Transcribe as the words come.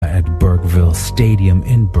Burkeville Stadium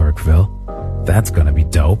in Burkeville. That's gonna be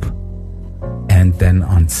dope. And then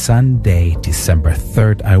on Sunday, December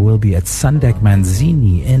 3rd, I will be at Sandek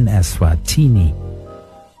Manzini in Eswatini,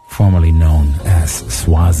 formerly known as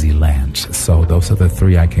Swaziland. So those are the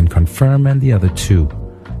three I can confirm, and the other 2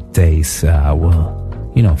 days will,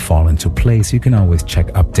 fall into place. You can always check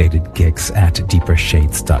updated gigs at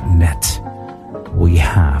deepershades.net. We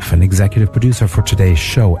have an executive producer for today's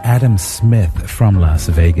show, Adam Smith from Las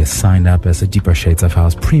Vegas, signed up as a Deeper Shades of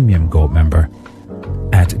House Premium Gold member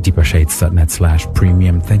at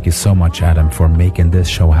deepershades.net/premium. Thank you so much, Adam, for making this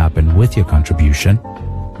show happen with your contribution.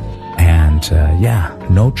 And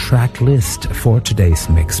no track list for today's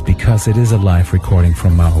mix because it is a live recording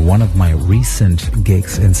from one of my recent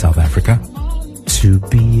gigs in South Africa. To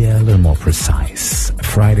be a little more precise,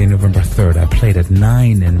 Friday, November 3rd, I played at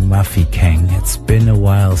 9 in Mafeking. It's been a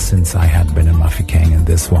while since I had been in Mafeking, and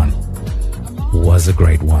this one was a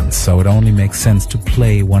great one. So it only makes sense to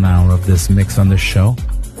play 1 hour of this mix on the show.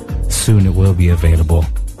 Soon it will be available,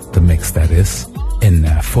 the mix that is, in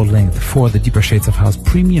full length for the Deeper Shades of House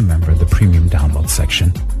Premium member, the Premium download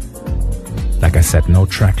section. Like I said, no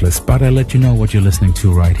track list, but I let you know what you're listening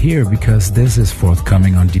to right here because this is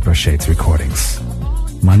forthcoming on Deeper Shades Recordings.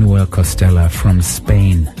 Manuel Costella from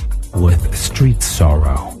Spain with Street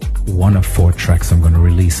Sorrow. 1 of 4 tracks I'm going to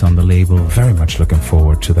release on the label. Very much looking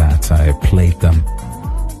forward to that. I played them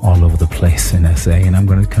all over the place in SA, and I'm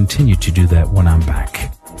going to continue to do that when I'm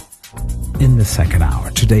back. In the second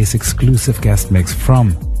hour, today's exclusive guest mix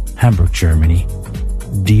from Hamburg, Germany.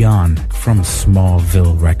 Dion from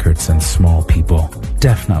Smallville Records and Small People.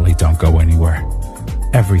 Definitely don't go anywhere.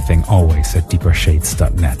 Everything always at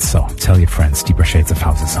deepershades.net. So tell your friends, Deeper Shades of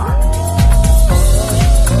House is on.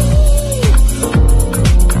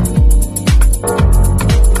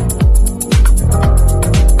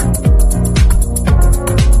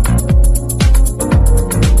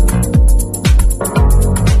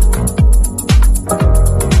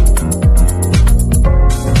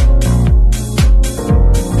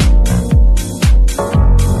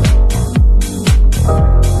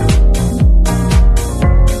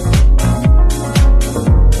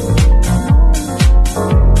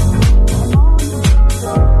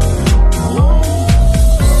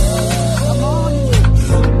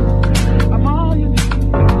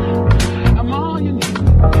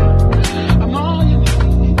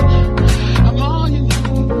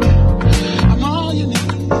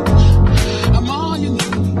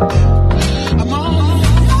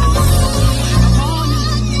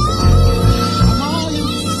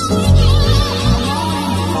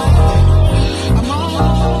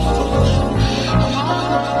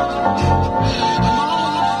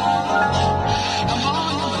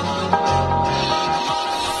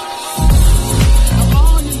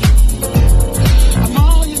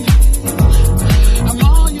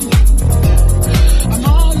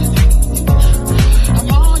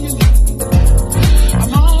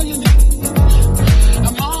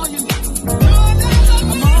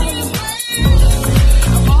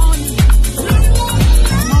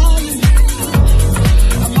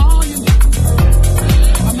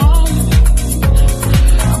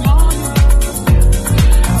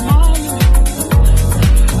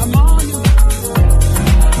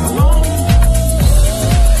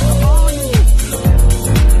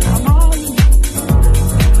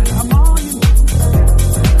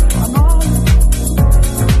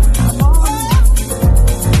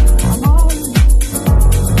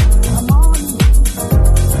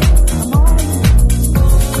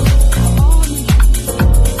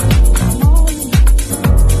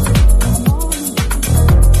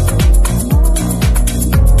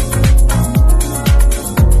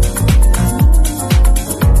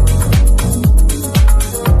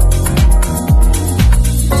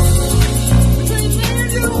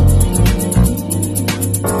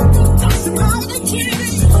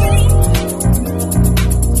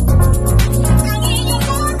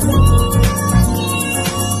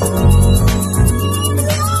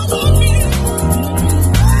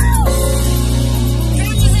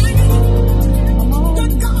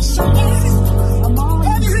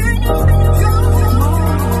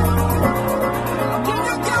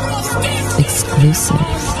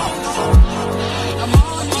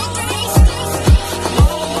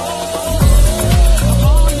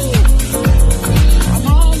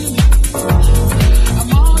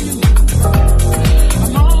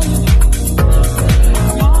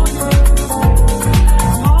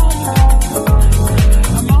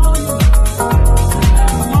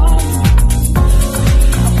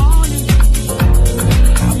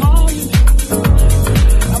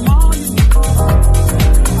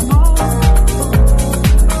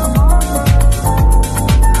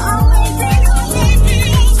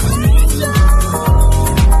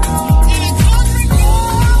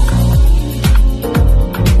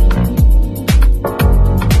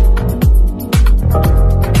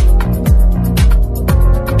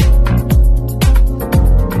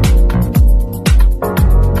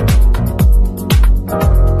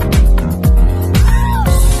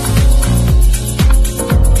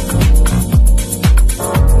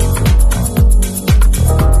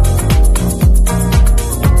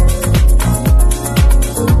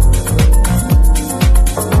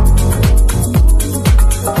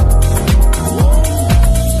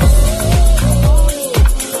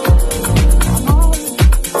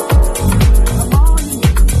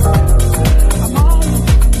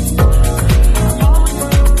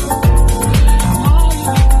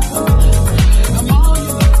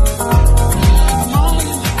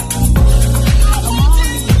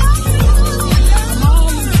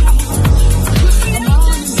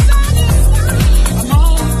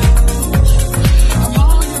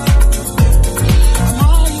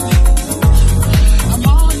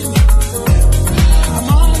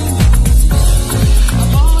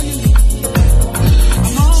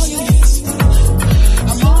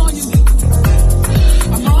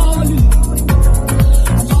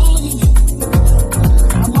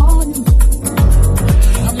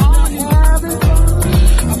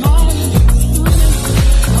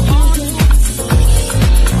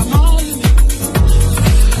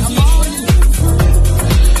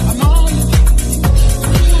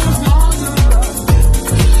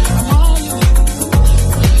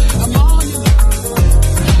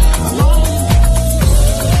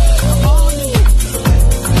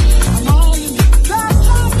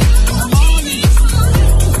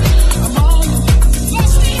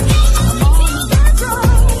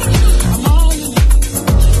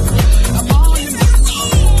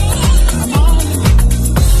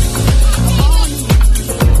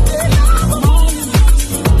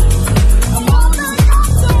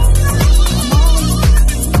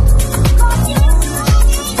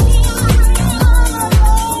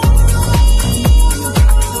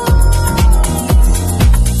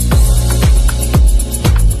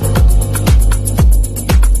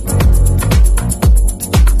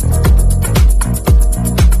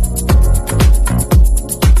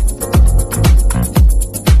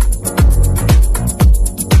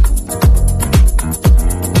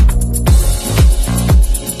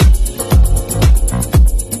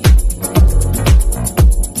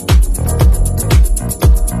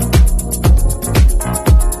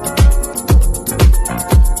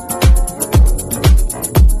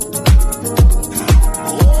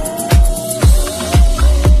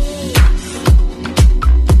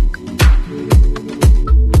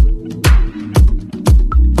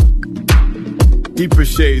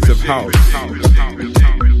 different shades of house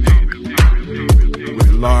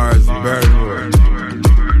with Lars Burnwood.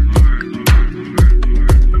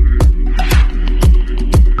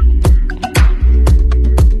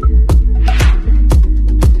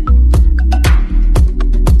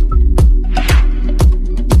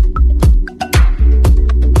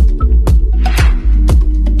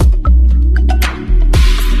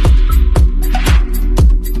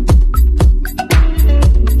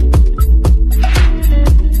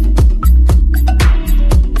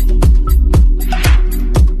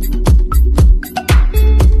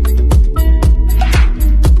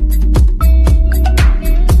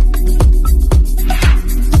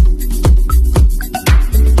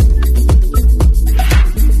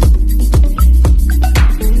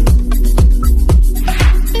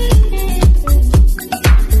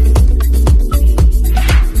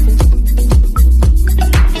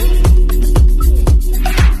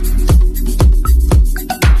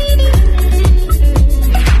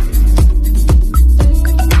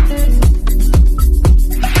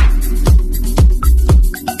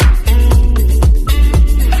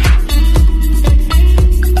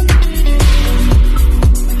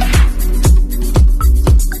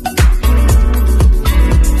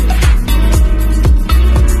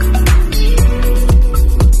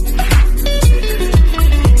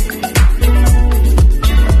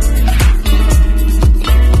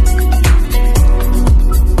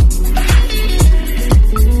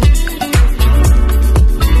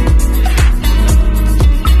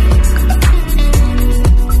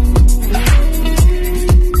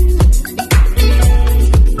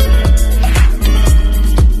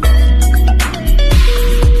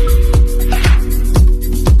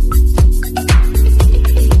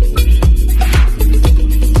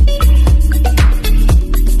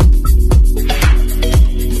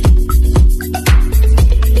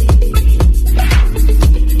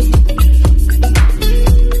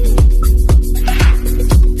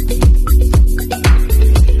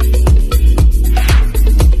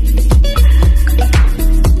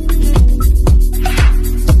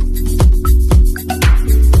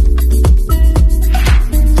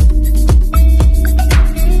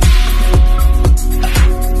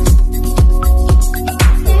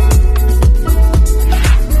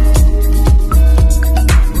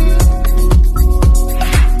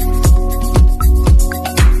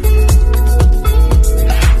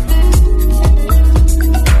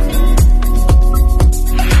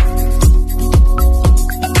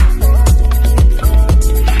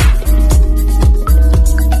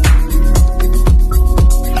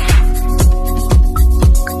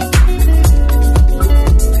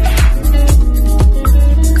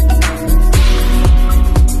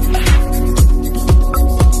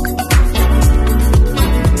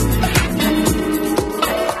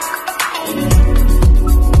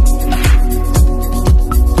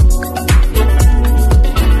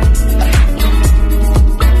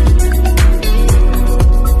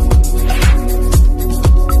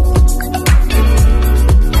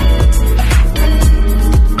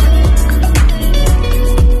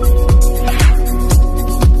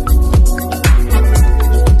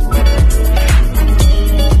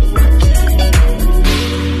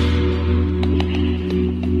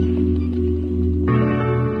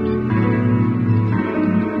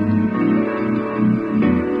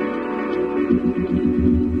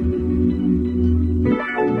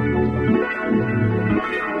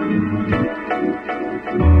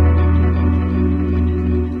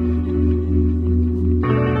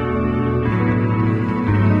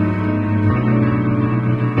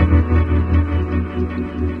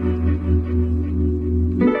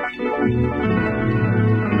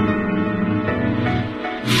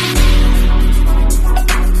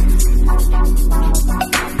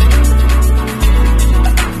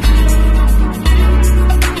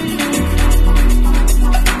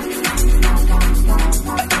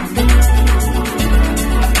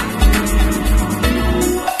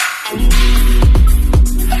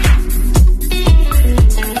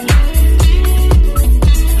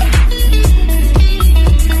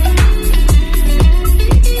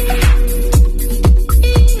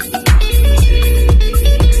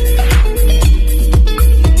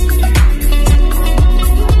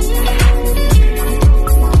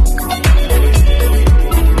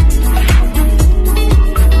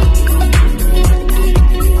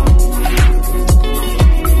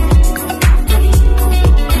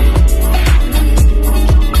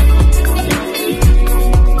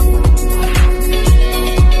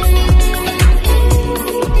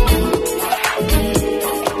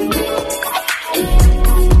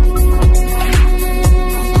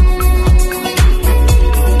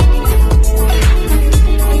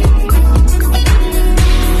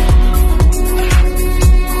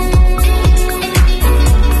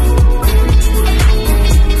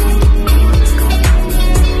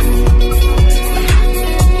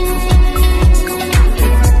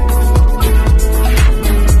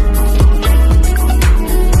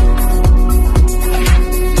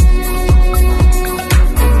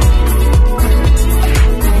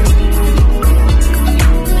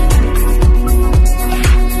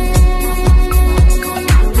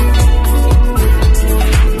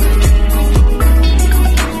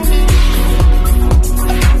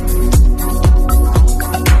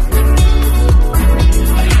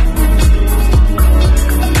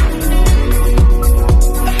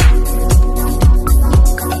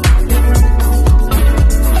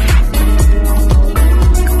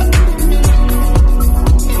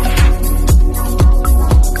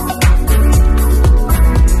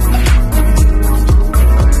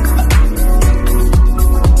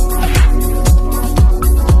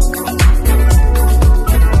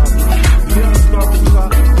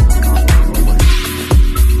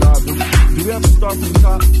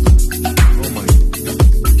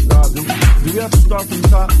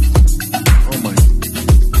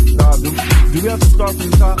 Nah, do we have to start from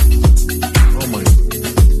the top? Oh my.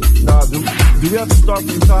 Nah, do we have to start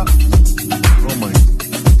from the top? Oh my.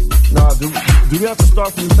 Nah, do we have to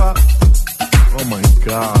start from the top? Oh my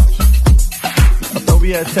gosh. I thought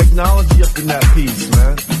we had technology up in that piece,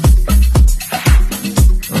 man.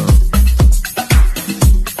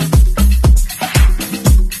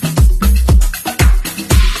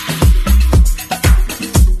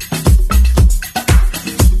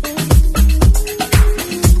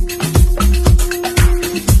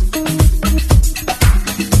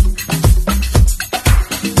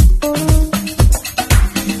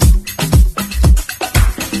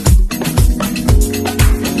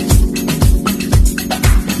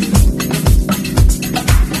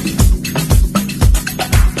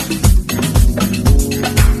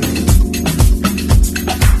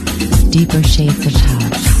 Deeper shades of house.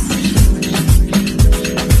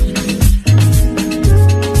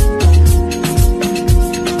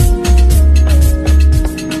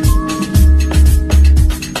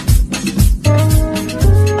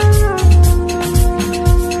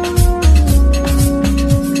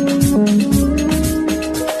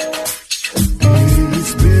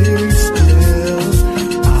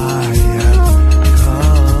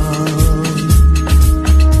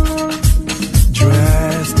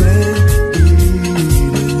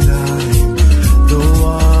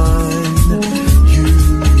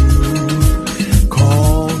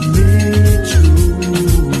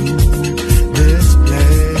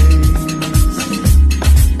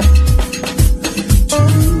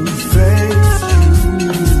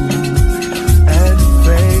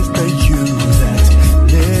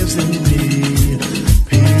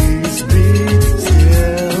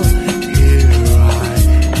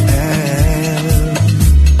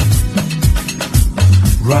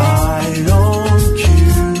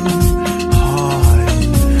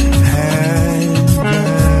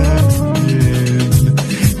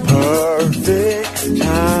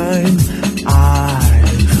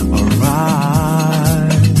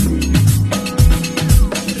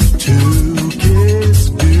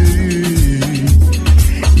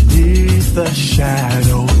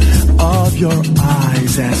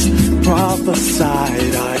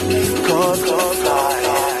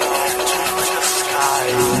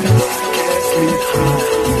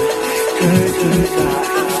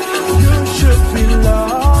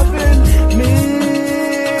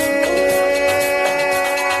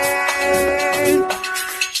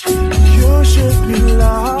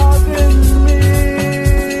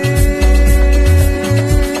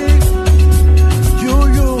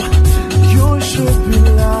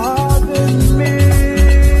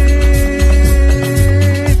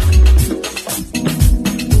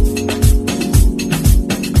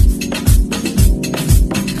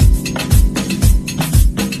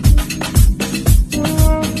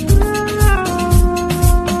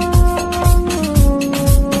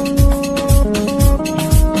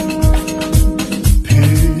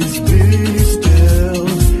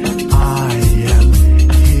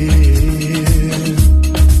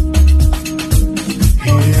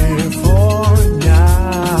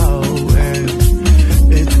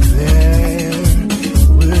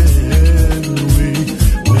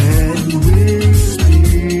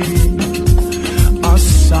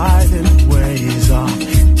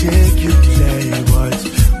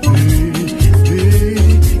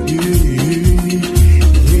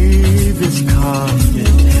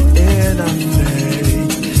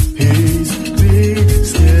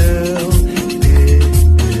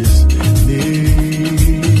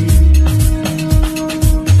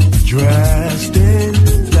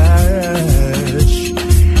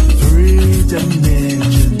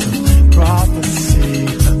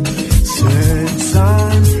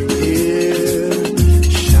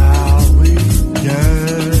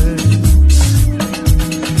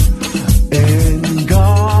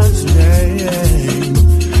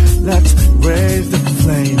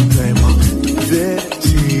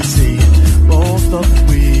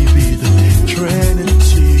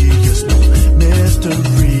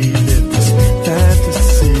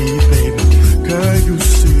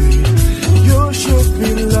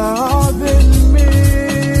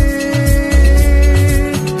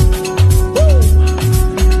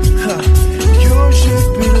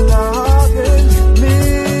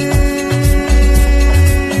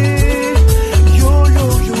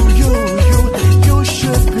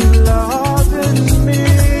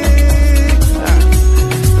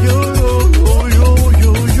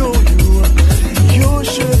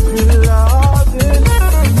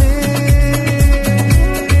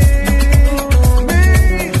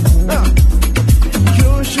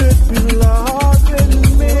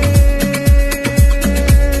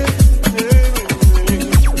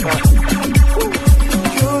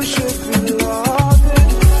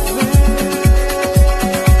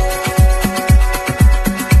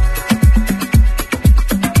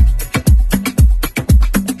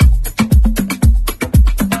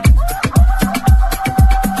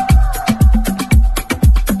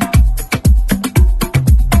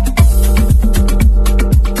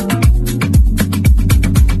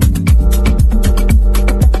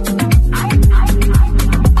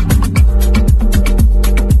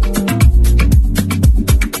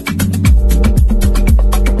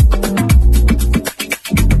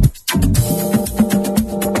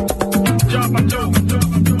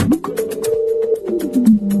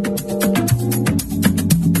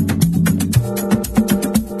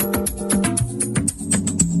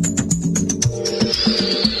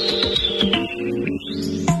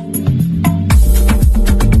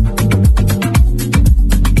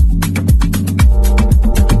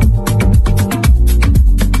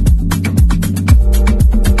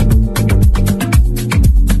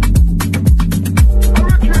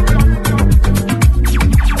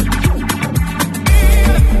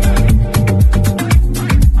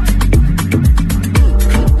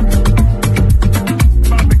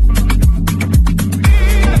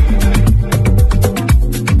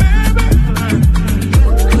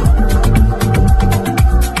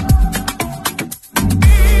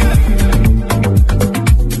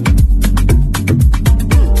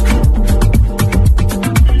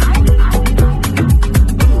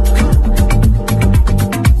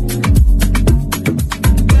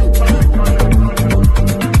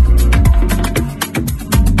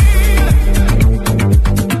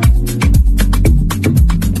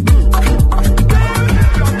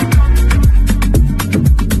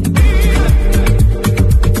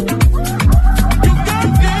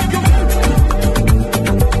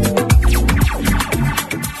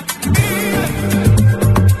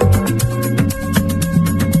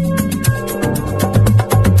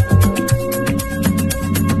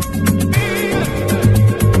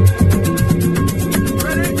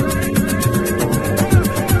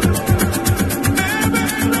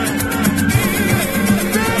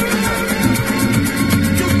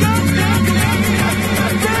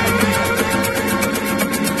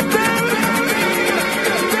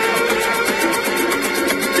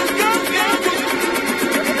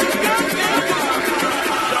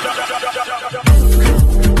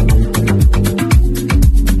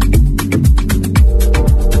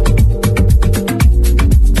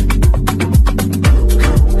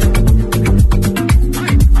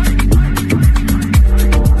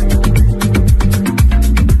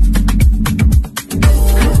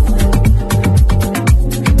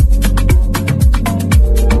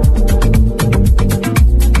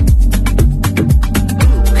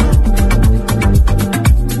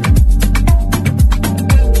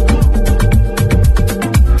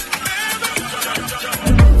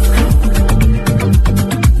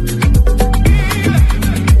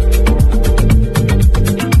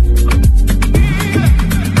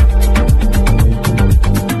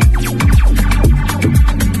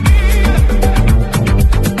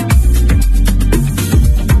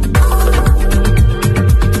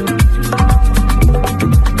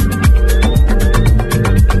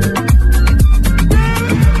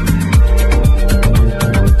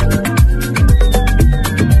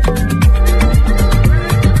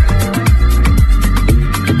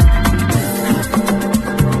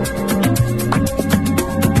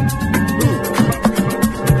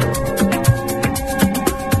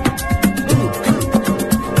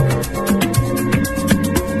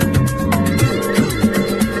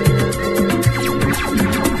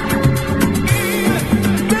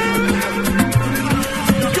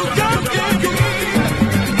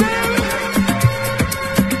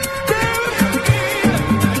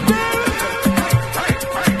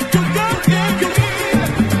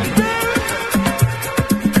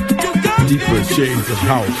 Shades of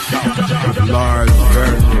House with Lars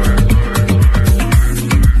Berger.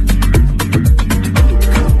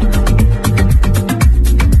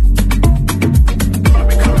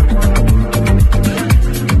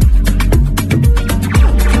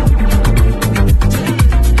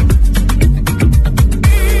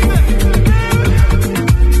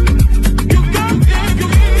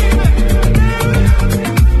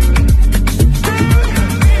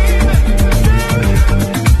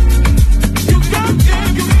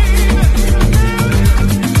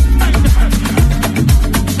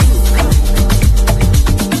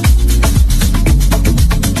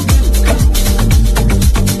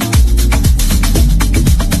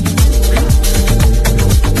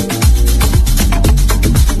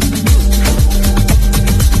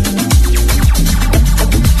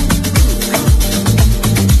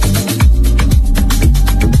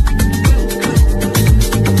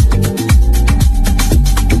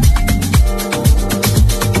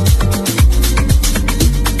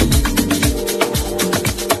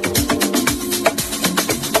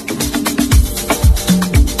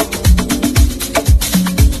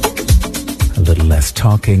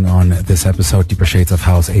 On this episode, Deeper Shades of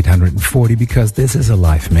House 840, because this is a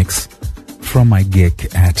live mix from my gig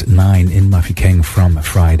at 9 in Mafeking from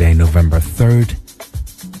Friday, November 3rd.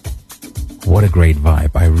 What a great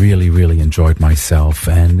vibe. I really enjoyed myself,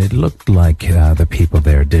 and it looked like the people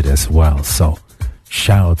there did as well. So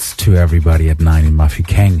shouts to everybody at 9 in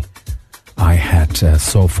Mafeking. I had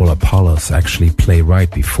Soulful Apollos actually play right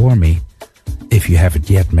before me. If you haven't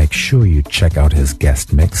yet, make sure you check out his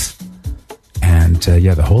guest mix. And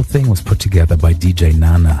the whole thing was put together by DJ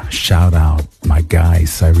Nana. Shout out, my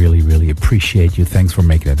guys. I really appreciate you. Thanks for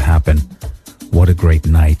making it happen. What a great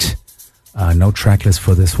night. No track list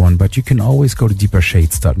for this one, but you can always go to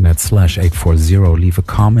deepershades.net/840, leave a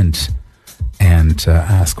comment, and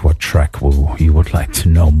ask what track you would like to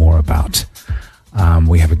know more about.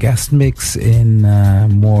 We have a guest mix in a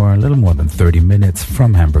little more than 30 minutes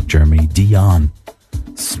from Hamburg, Germany. Dion,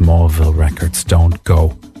 Smallville Records, don't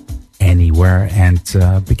go anywhere. And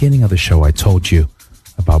beginning of the show, I told you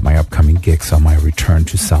about my upcoming gigs on my return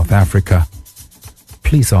to South Africa.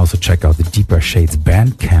 Please also check out the Deeper Shades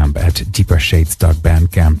Bandcamp at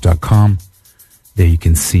deepershades.bandcamp.com. There you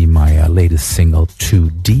can see my latest single, Too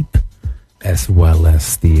Deep, as well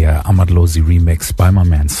as the Amadlozi remix by my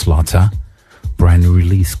man Slaughter. Brand new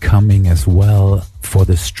release coming as well for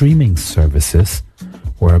the streaming services,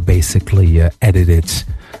 where I basically edited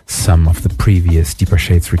some of the previous Deeper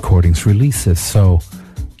Shades recordings releases, so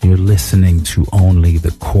you're listening to only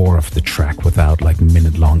the core of the track without like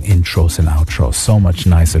minute-long intros and outros. So much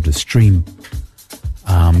nicer to stream.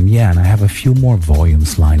 And I have a few more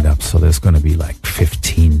volumes lined up, so there's going to be like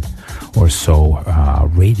 15 or so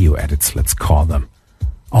radio edits, let's call them.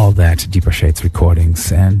 All that, Deeper Shades recordings,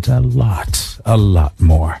 and a lot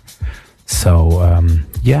more. So,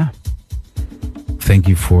 thank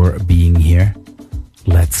you for being here.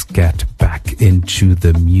 Let's get back into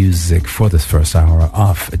the music for this first hour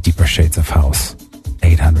of Deeper Shades of House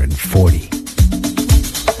 840.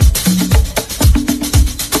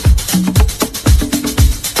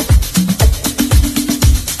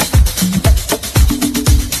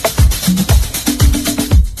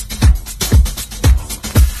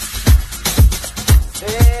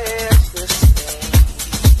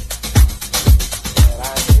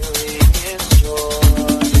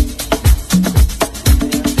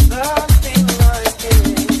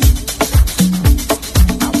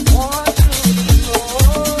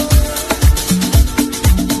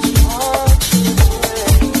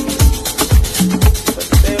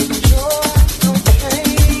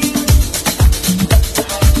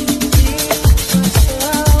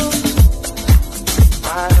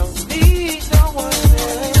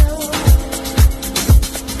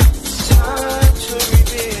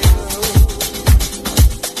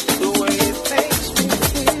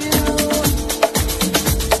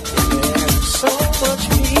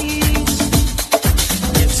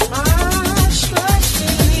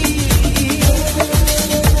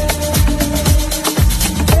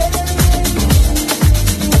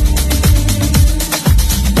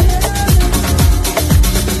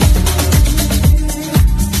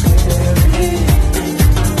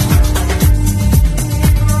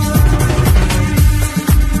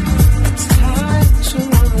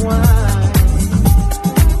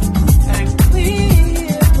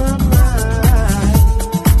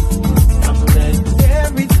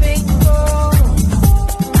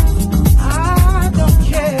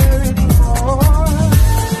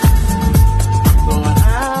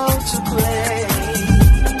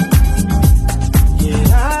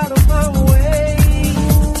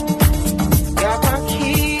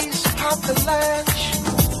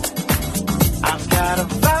 I've got a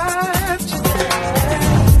vibe today.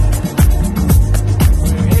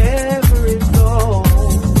 Wherever it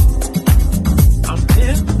goes, I'm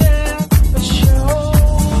in there for sure.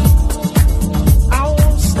 I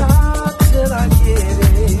won't stop till I get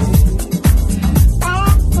it.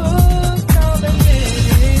 I'm hooked on the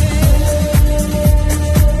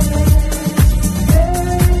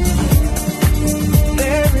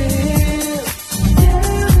there it is.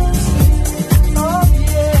 Oh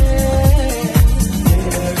yeah.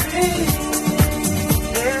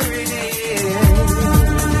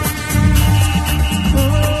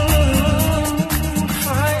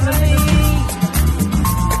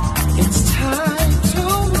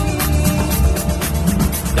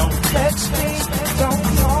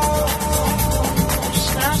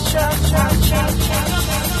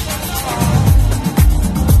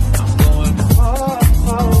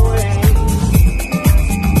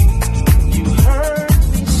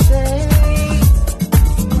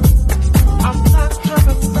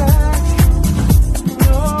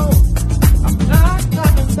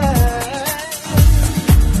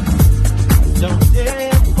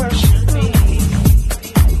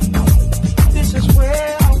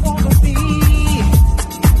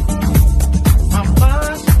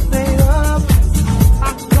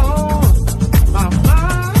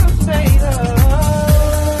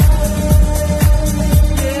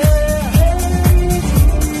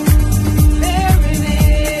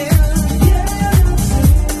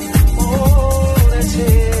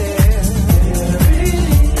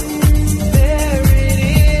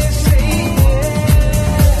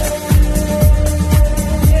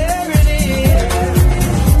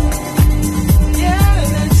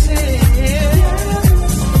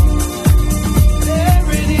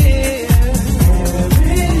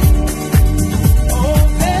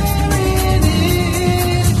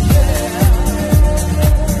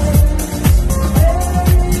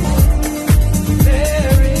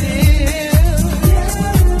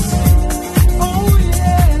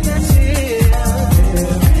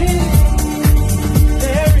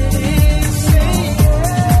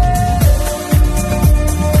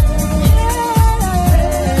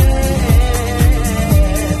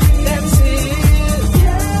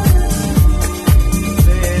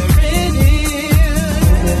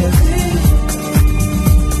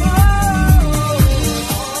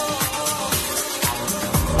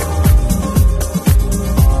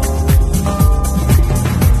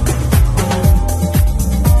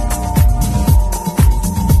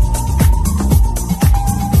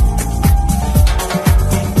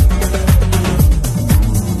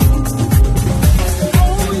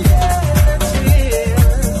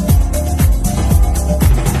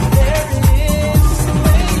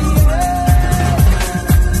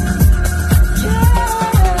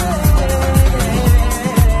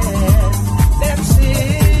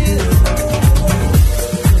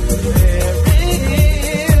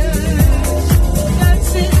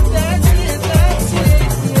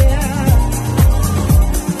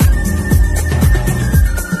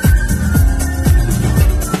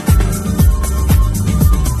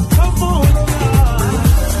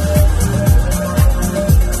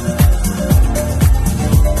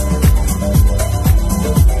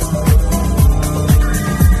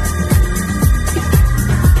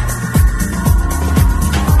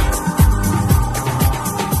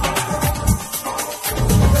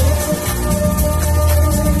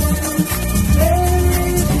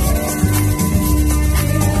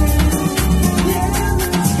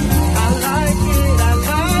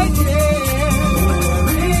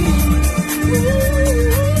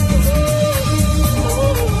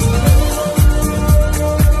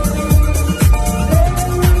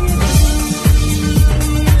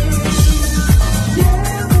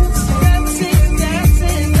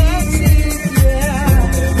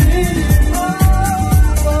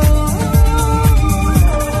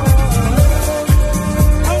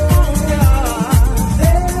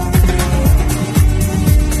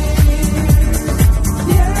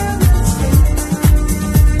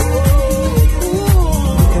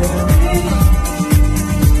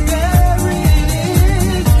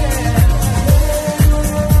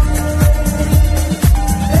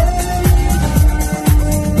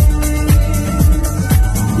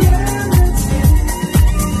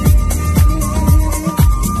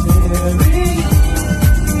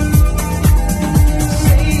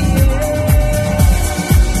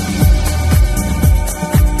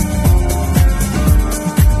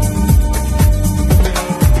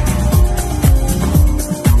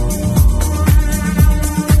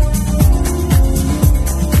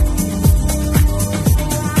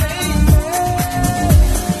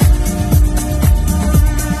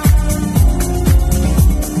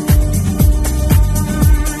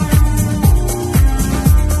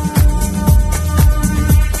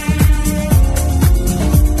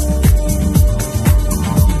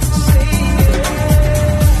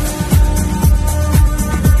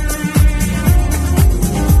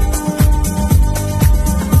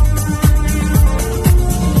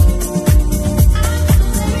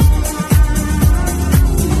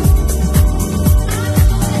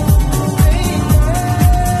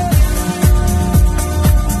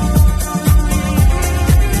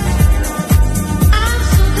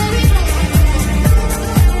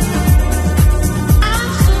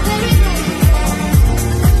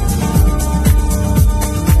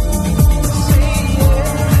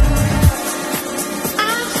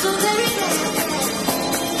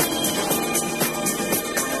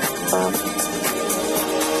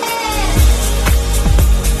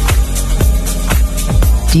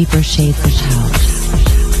 shades of house.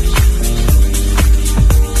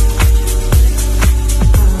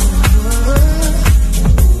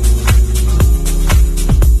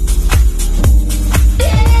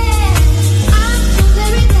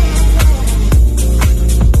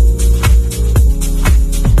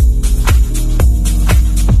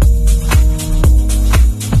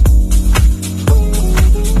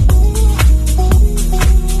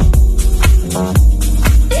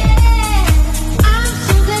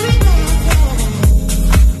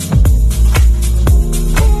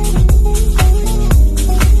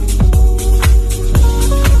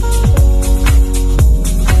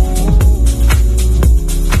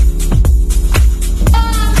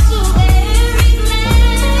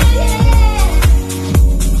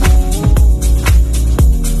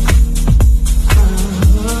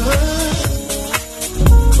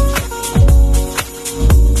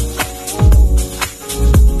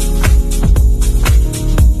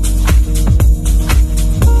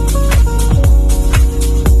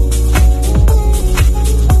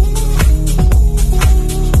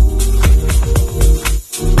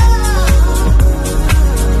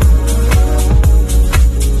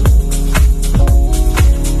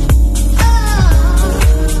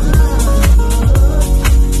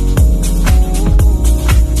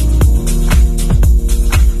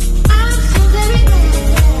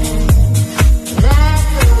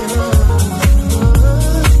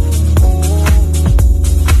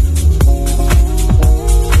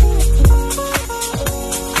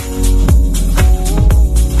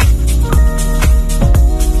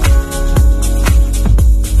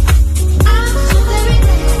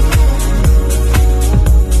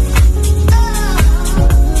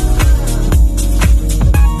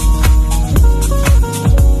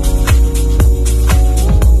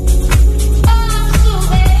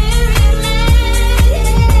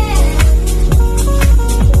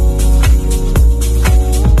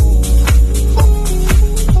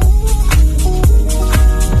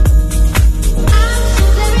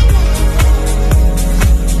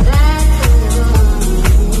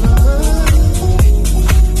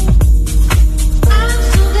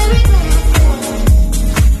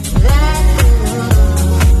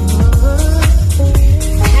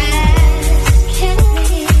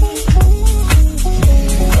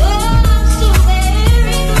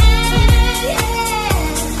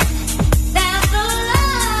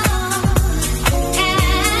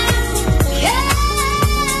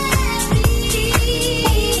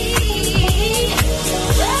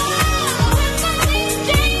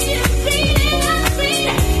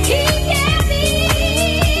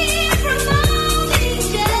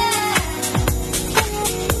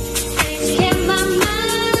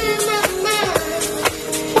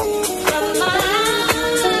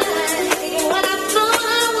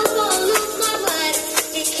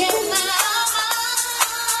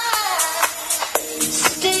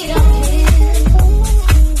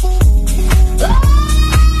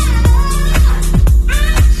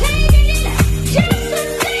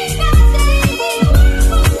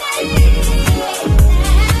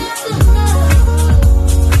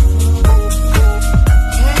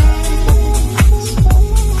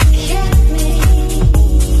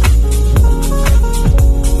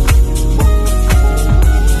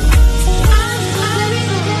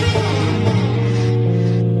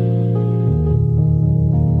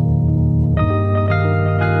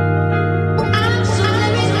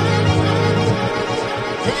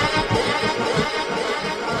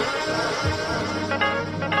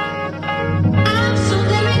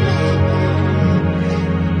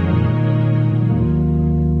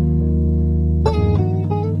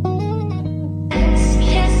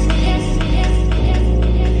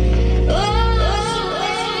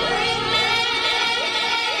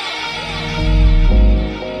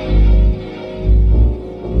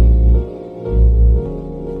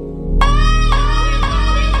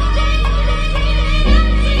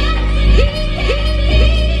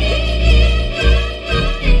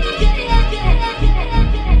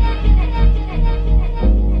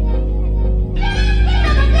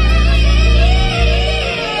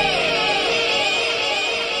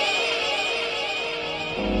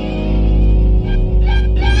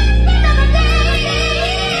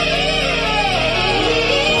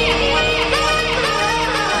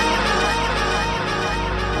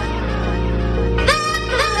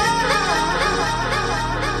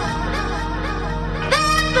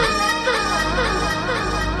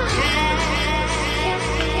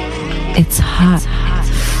 It's hot.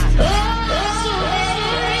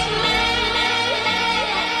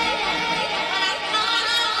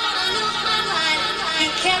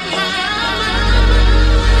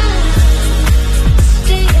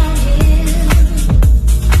 Stay on here.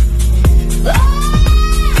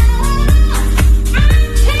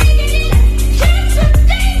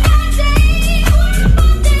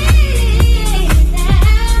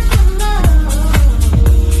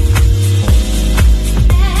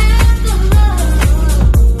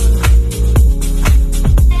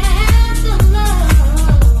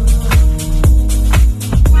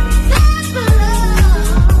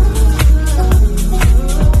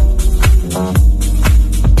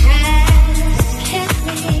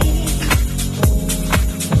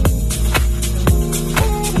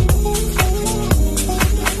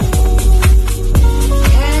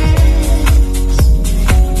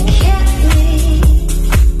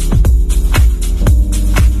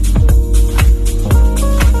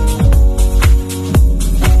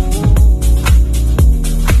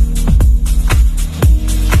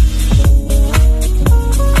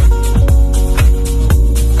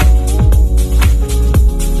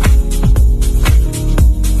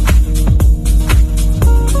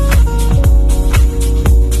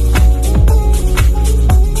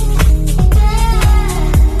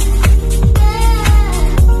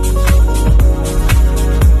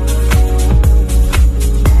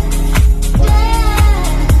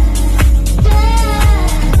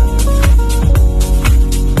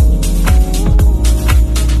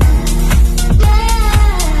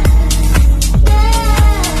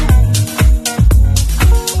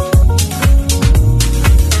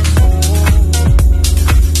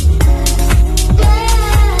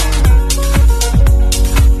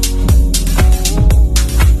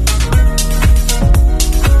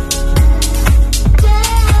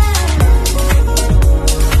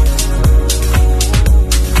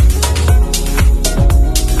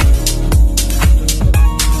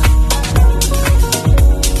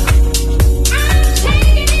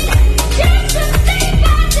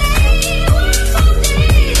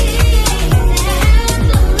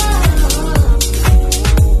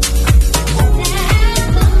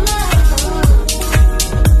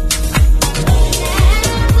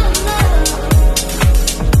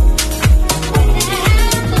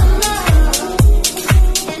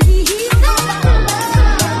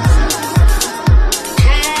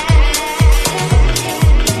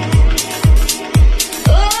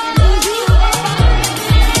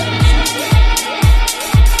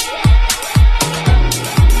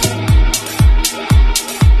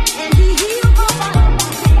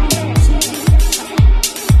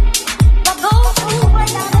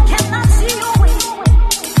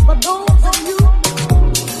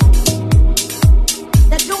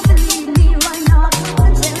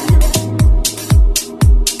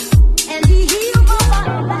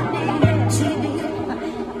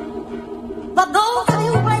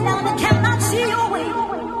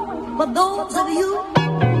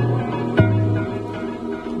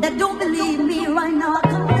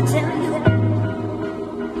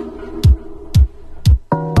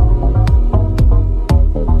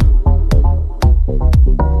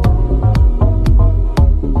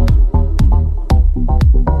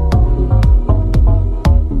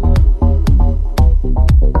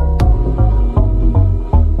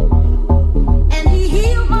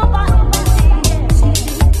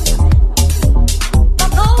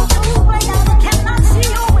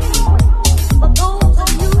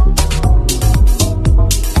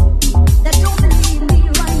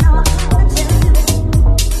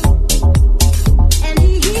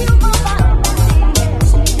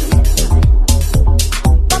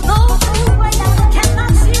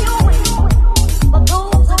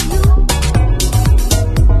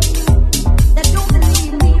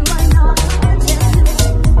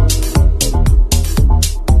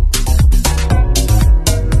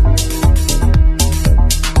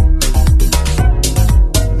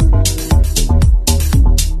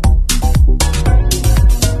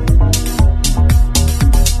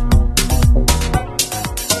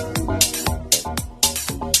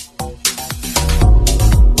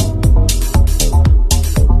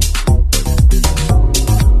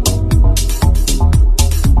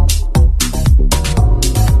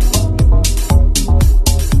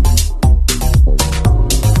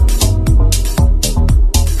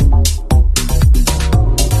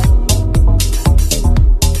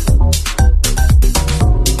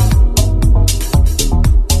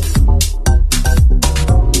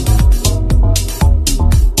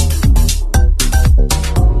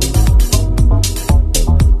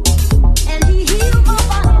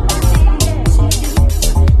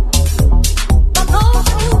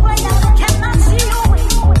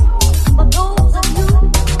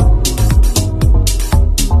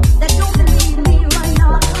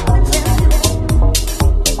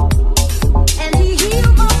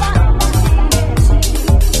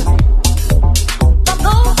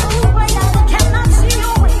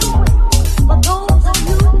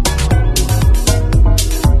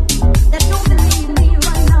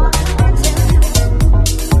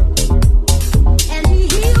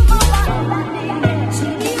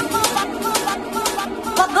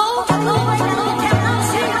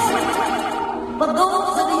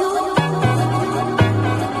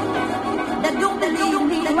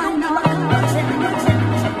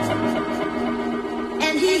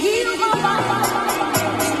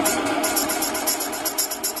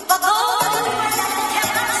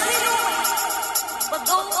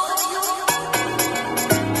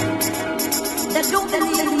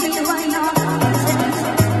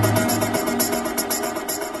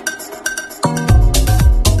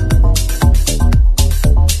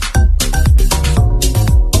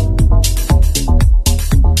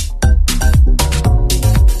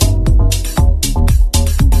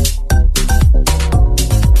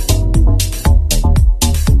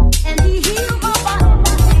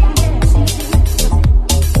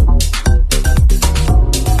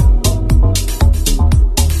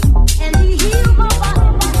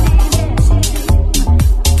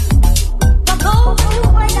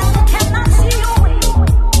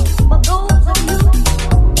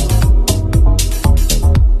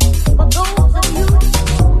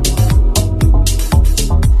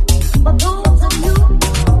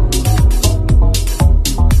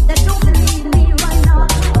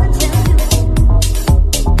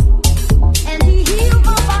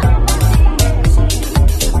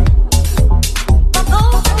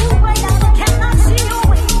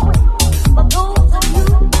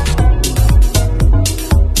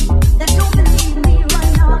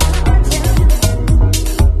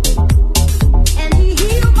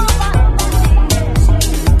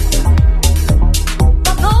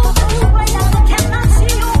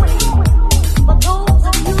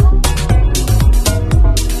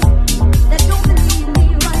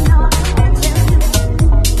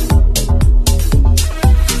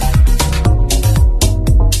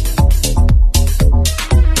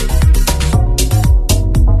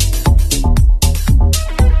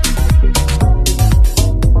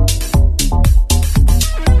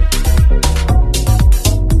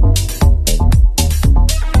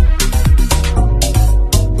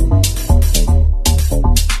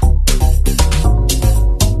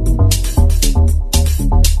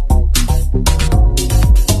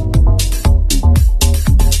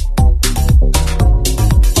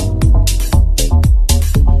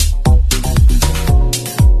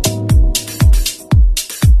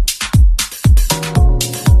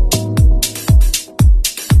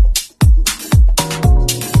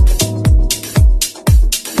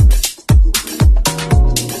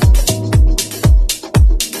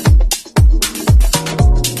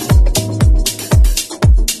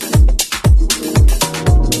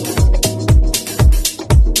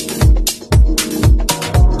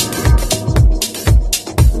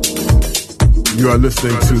 You are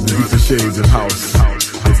listening to the Vita Shades of House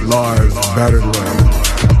with Lars Battered Love.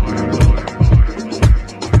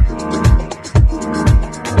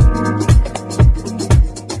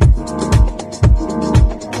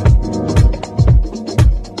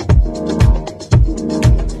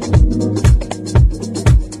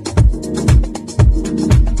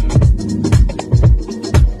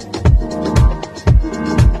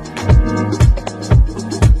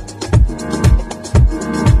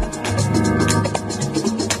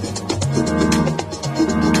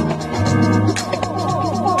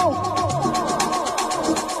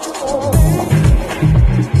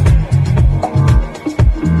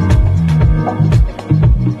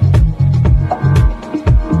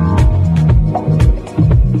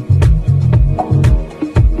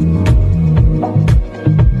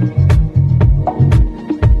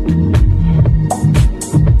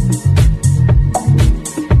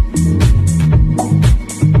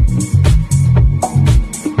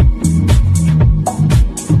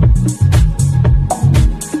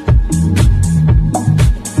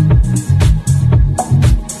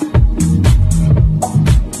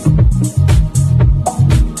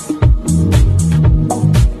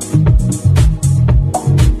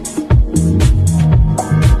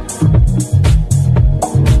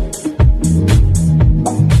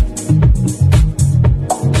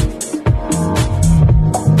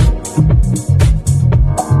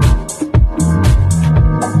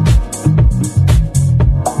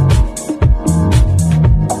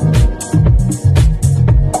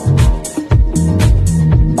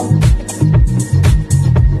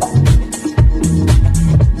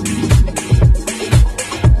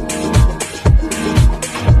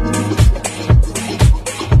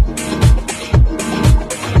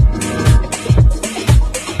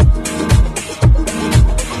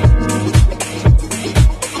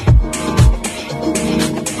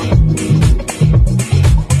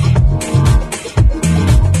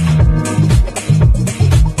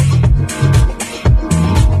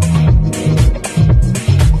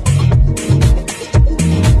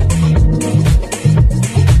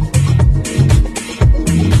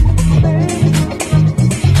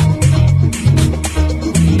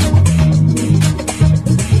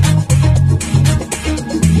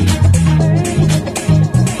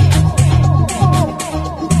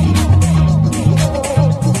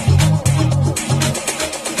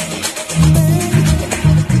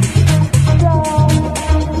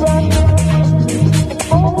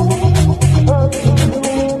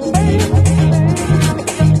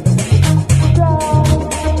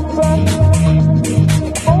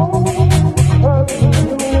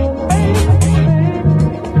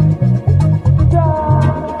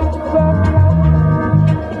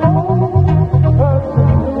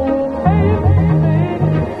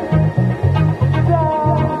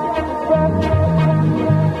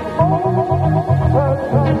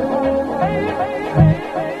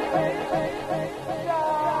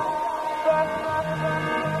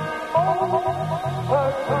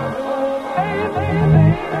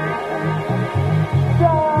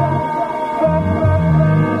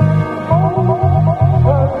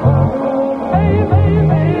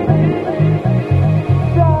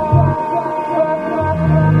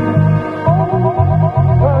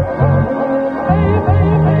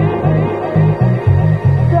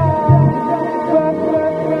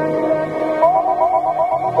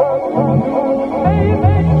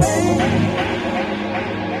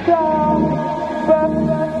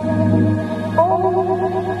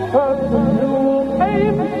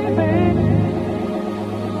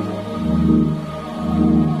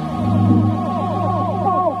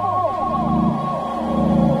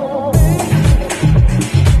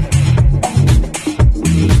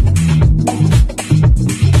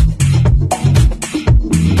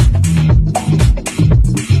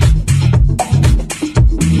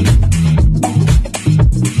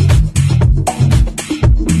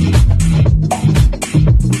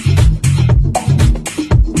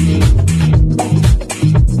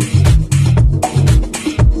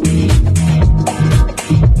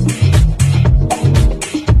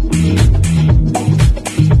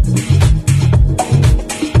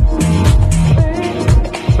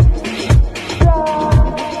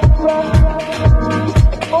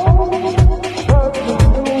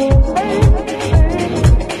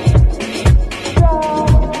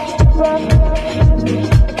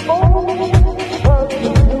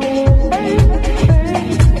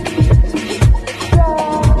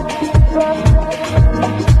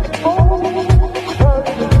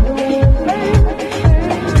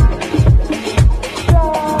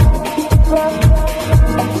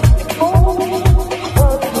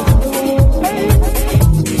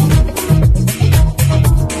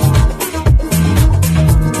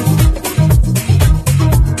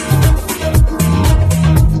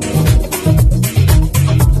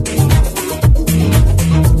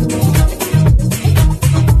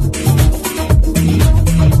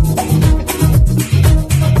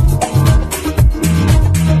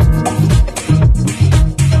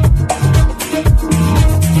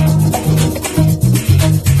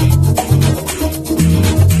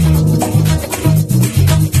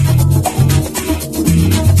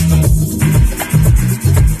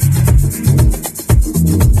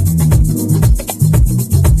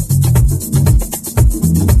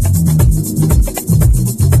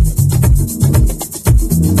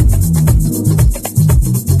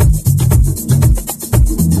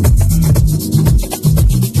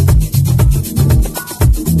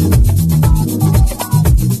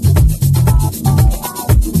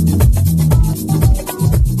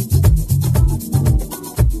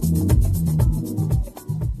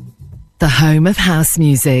 home of house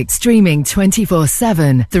music, streaming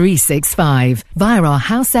 24/7, 365 via our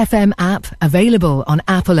House FM app, available on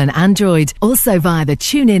Apple and Android, also via the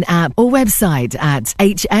TuneIn app or website at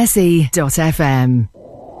hse.fm.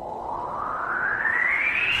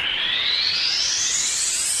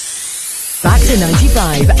 Back to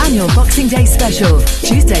 95 annual Boxing Day special,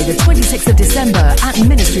 Tuesday the 26th of December at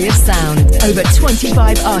Ministry of Sound. Over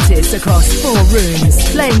 25 artists across 4 rooms,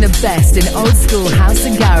 playing the best in old school house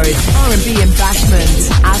and garage, R&B and bashment,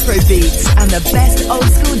 Afrobeats, and the best old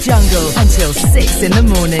school jungle until 6 in the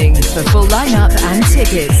morning. For full lineup and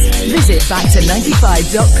tickets, visit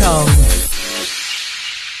backto95.com.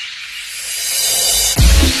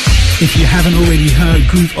 If you haven't already heard,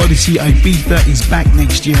 Groove Odyssey Ibiza is back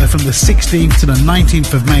next year from the 16th to the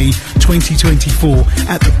 19th of May 2024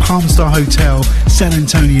 at the Palm Star Hotel, San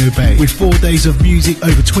Antonio Bay. With 4 days of music,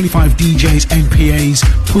 over 25 DJs and PAs,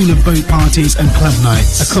 pool and boat parties and club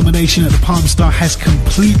nights. Accommodation at the Palm Star has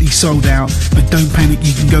completely sold out, but don't panic,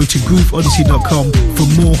 you can go to grooveodyssey.com for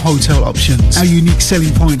more hotel options. Our unique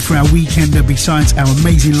selling point for our weekender, besides our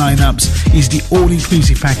amazing lineups, is the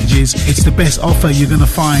all-inclusive packages. It's the best offer you're going to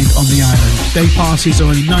find on the island. Day passes are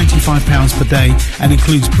only £95 per day and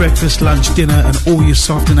includes breakfast, lunch, dinner and all your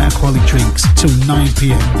soft and alcoholic drinks till 9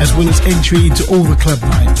 p.m, as well as entry into all the club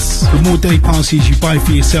nights. The more day passes you buy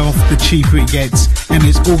for yourself, the cheaper it gets, and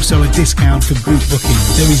there's also a discount for group booking.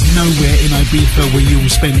 There is nowhere in Ibiza where you will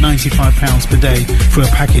spend £95 per day for a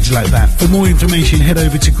package like that. For more information, head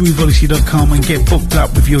over to grooveodyssey.com and get booked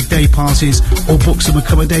up with your day passes or book some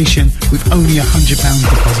accommodation with only £100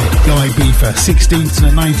 deposit. Go Ibiza, 16th to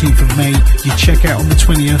the 19th of May. You check out on the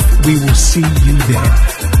 20th. We will see you there.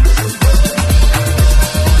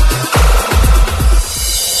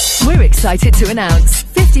 We're excited to announce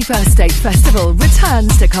 51st State Festival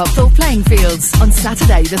returns to Copthall Playing Fields on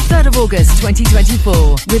Saturday the 3rd of August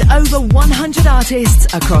 2024 with over 100 artists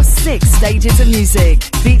across 6 stages of music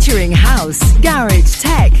featuring house, garage,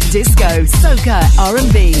 tech, disco, soca,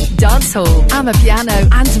 R&B, dancehall, amapiano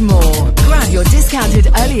and more. Grab your discounted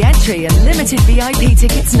early entry and limited VIP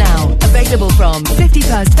tickets now. Available from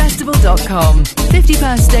 51stfestival.com.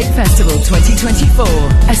 51st State Festival 2024,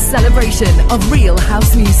 a celebration of real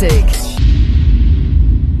house music.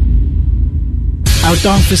 Our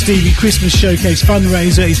Dance for Stevie Christmas Showcase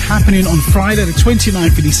fundraiser is happening on Friday the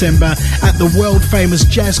 29th of December at the world famous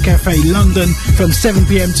Jazz Cafe London from 7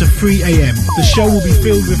 p.m. to 3 a.m. The show will be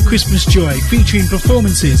filled with Christmas joy, featuring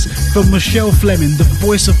performances from Michelle Fleming, the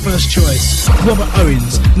voice of First Choice, Robert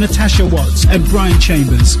Owens, Natasha Watts and Brian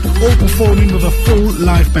Chambers, all performing with a full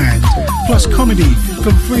live band. Plus comedy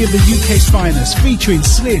from 3 of the UK's finest, featuring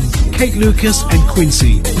Slim, Kate Lucas and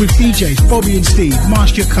Quincy, with DJs Bobby and Steve,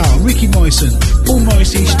 Master Carl, Ricky Moyson, Paul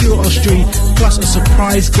Morrissey, Stuart Ostry, plus a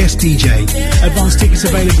surprise guest DJ. Advance tickets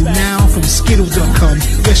available now from Skiddle.com,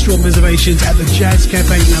 restaurant reservations at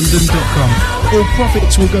thejazzcafeLondon.com. All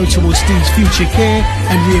profits will go towards Steve's future care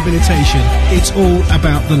and rehabilitation. It's all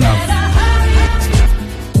about the love.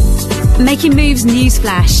 Making moves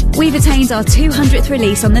newsflash. We've attained our 200th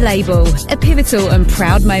release on the label. A pivotal and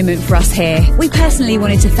proud moment for us here. We personally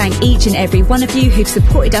wanted to thank each and every one of you who've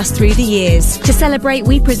supported us through the years. To celebrate,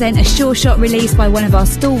 we present a Sure Shot release by one of our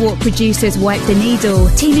stalwart producers, Wipe the Needle,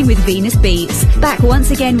 teaming with Venus Beats. Back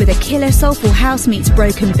once again with a killer soulful house meets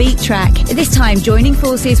broken beat track, this time joining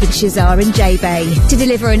forces with Shazar and J-Bay to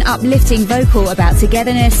deliver an uplifting vocal about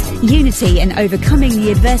togetherness, unity and overcoming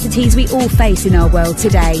the adversities we all face in our world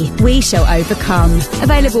today. We shall overcome.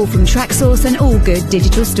 Available from Traxsource and all good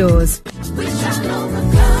digital stores. We shall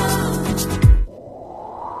overcome.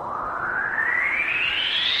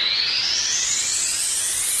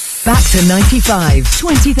 Back to 95,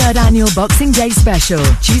 23rd Annual Boxing Day Special,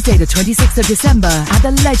 Tuesday the 26th of December at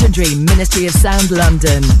the legendary Ministry of Sound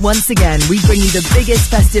London. Once again, we bring you the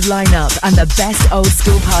biggest festive lineup and the best old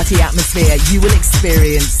school party atmosphere you will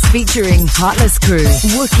experience. Featuring Heartless Crew,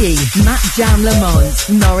 Wookie, Matt Jam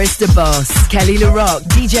Lamont, Norris DeBoss, Kelly LaRock,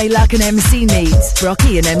 DJ Luck and MC Neat,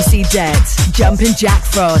 Brocky and MC Det, Jumpin' Jack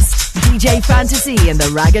Frost, DJ Fantasy and the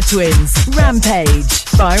Ragga Twins, Rampage,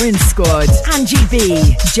 Firing Squad, Angie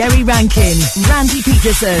B, Jerry Rankin, Randy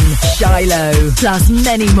Peterson, Shiloh, plus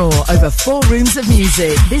many more over 4 rooms of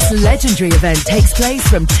music. This legendary event takes place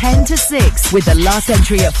from 10 to 6 with the last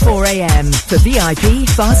entry at 4 a.m. For VIP,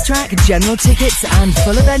 fast track, general tickets and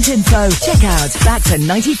full event info, check out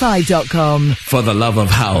backto95.com. For the love of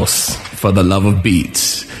house, for the love of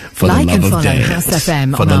beats, for like the love and of follow dance, House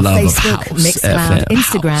FM for on the our love Facebook, of house, Mixcloud, FM,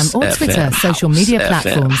 Instagram or house, Twitter FM, social media house,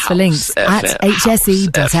 platforms FM, for links house, at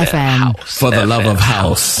hse.fm. For the love of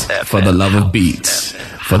house, for the love of beats,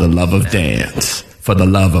 for the love of dance, for the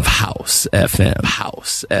love of House FM,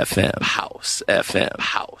 House FM, House FM,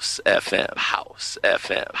 House FM, House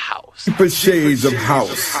FM, House. Deeper shades of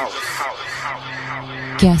house.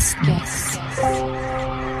 Guest mix.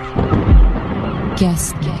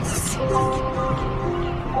 Guest mix.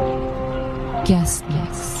 Guest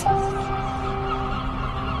mix.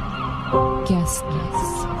 Guest mix.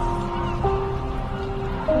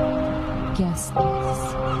 Guest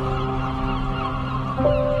mix.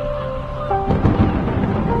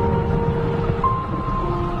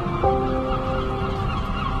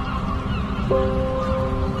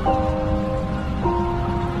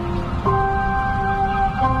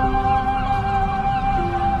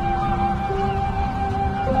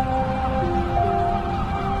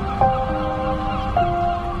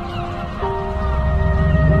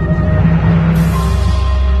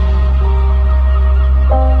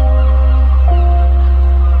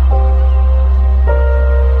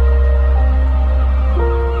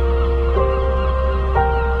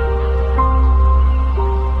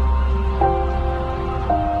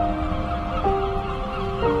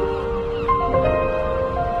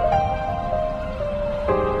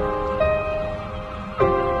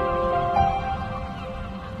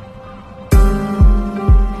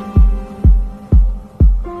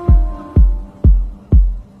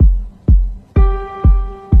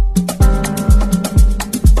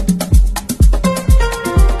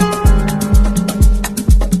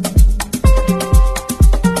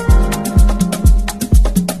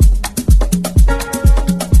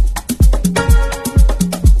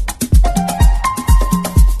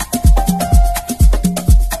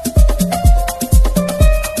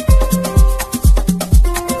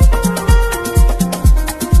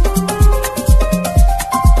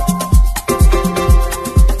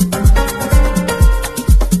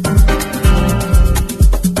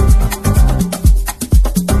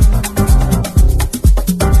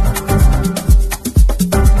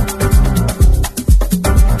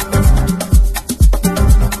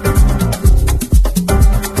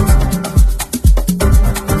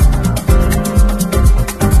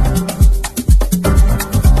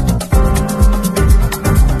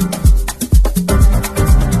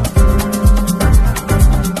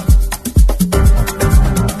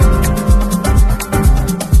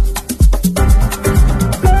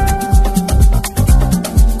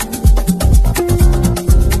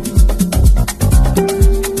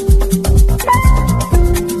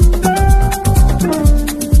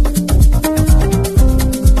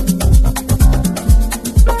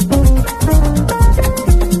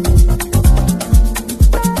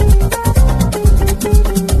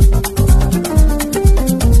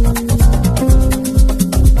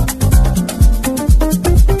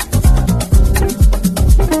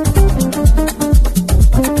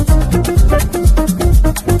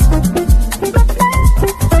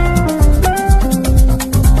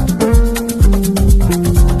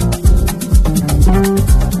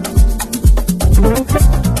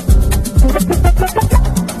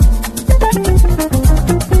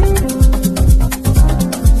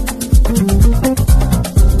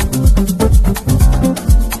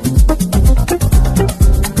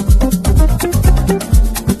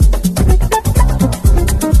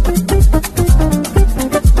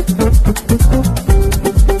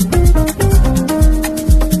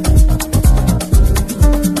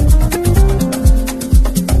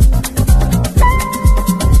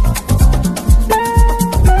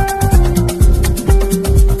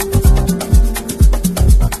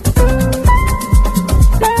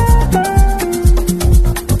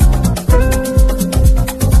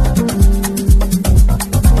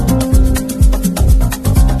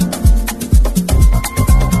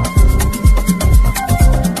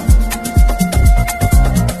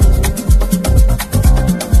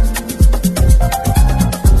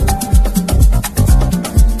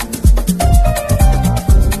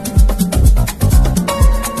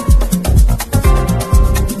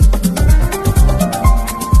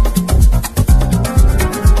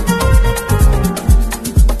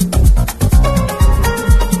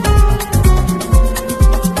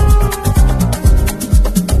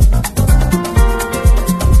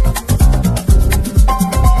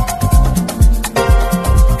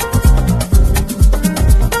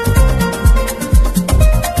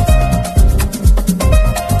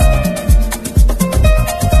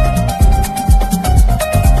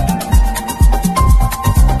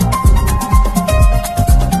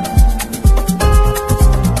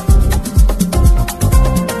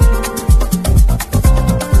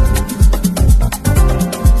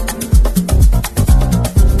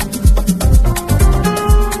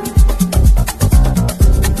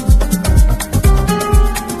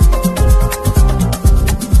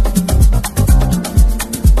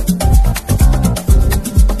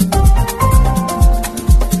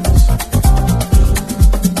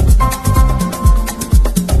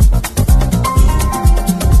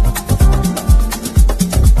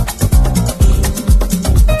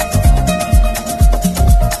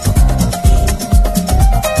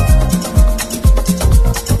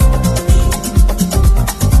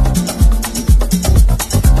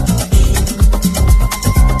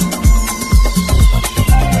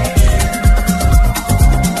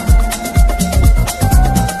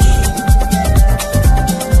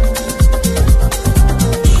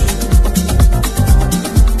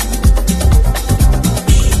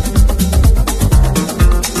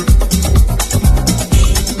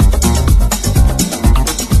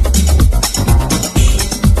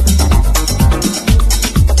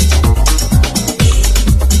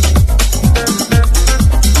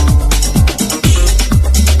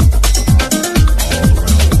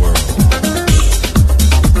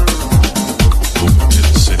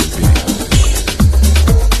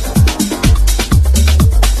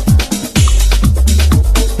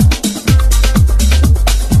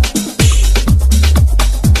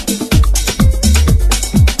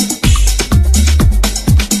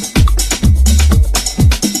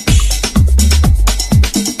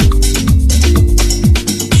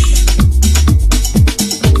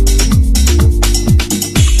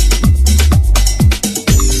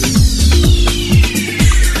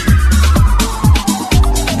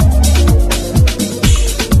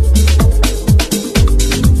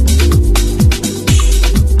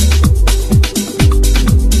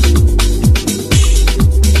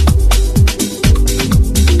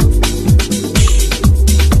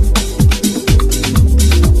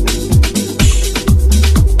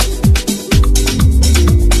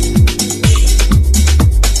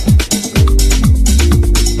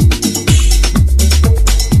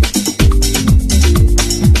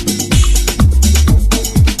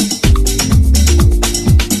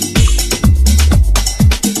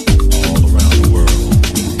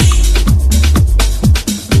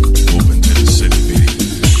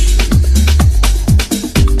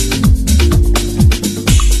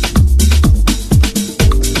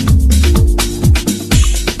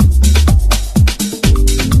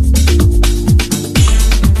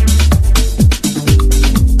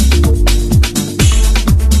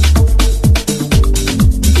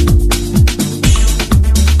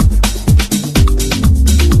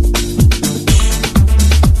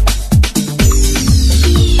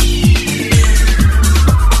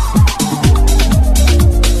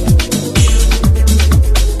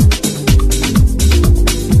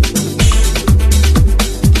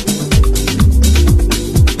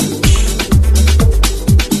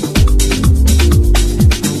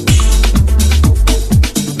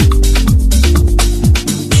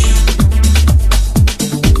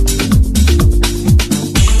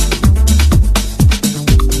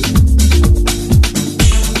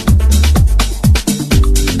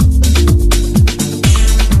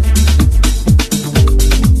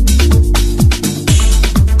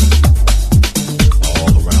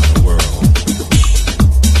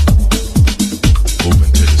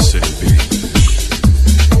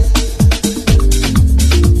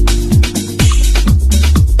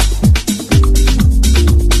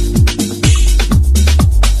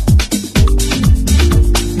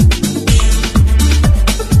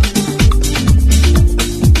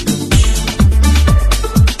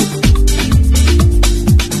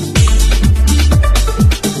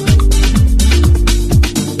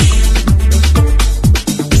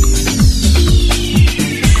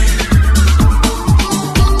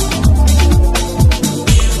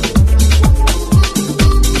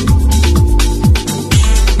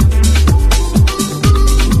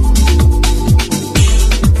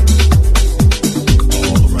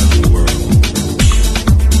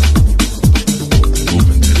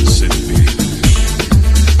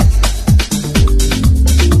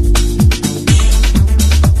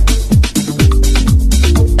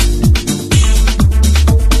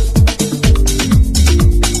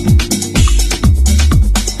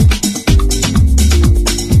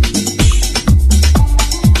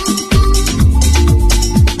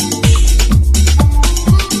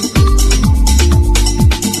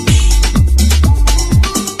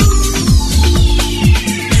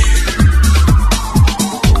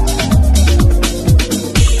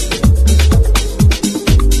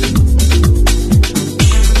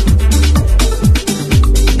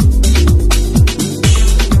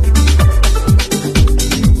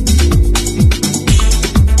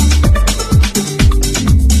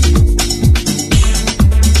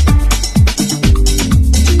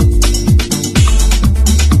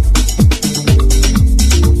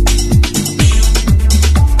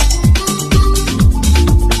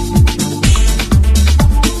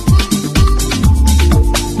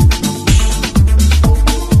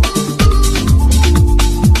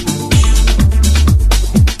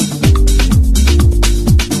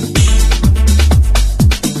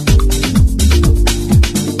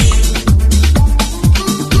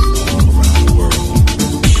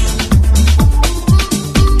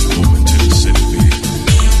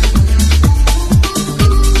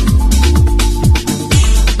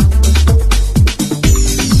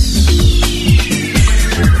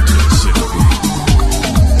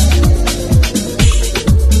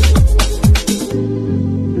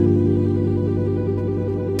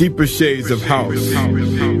 deeper shades of house.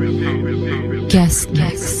 Guest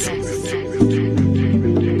mix.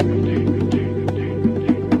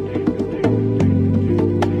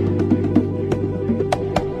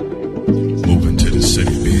 Moving to the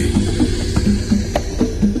city beat.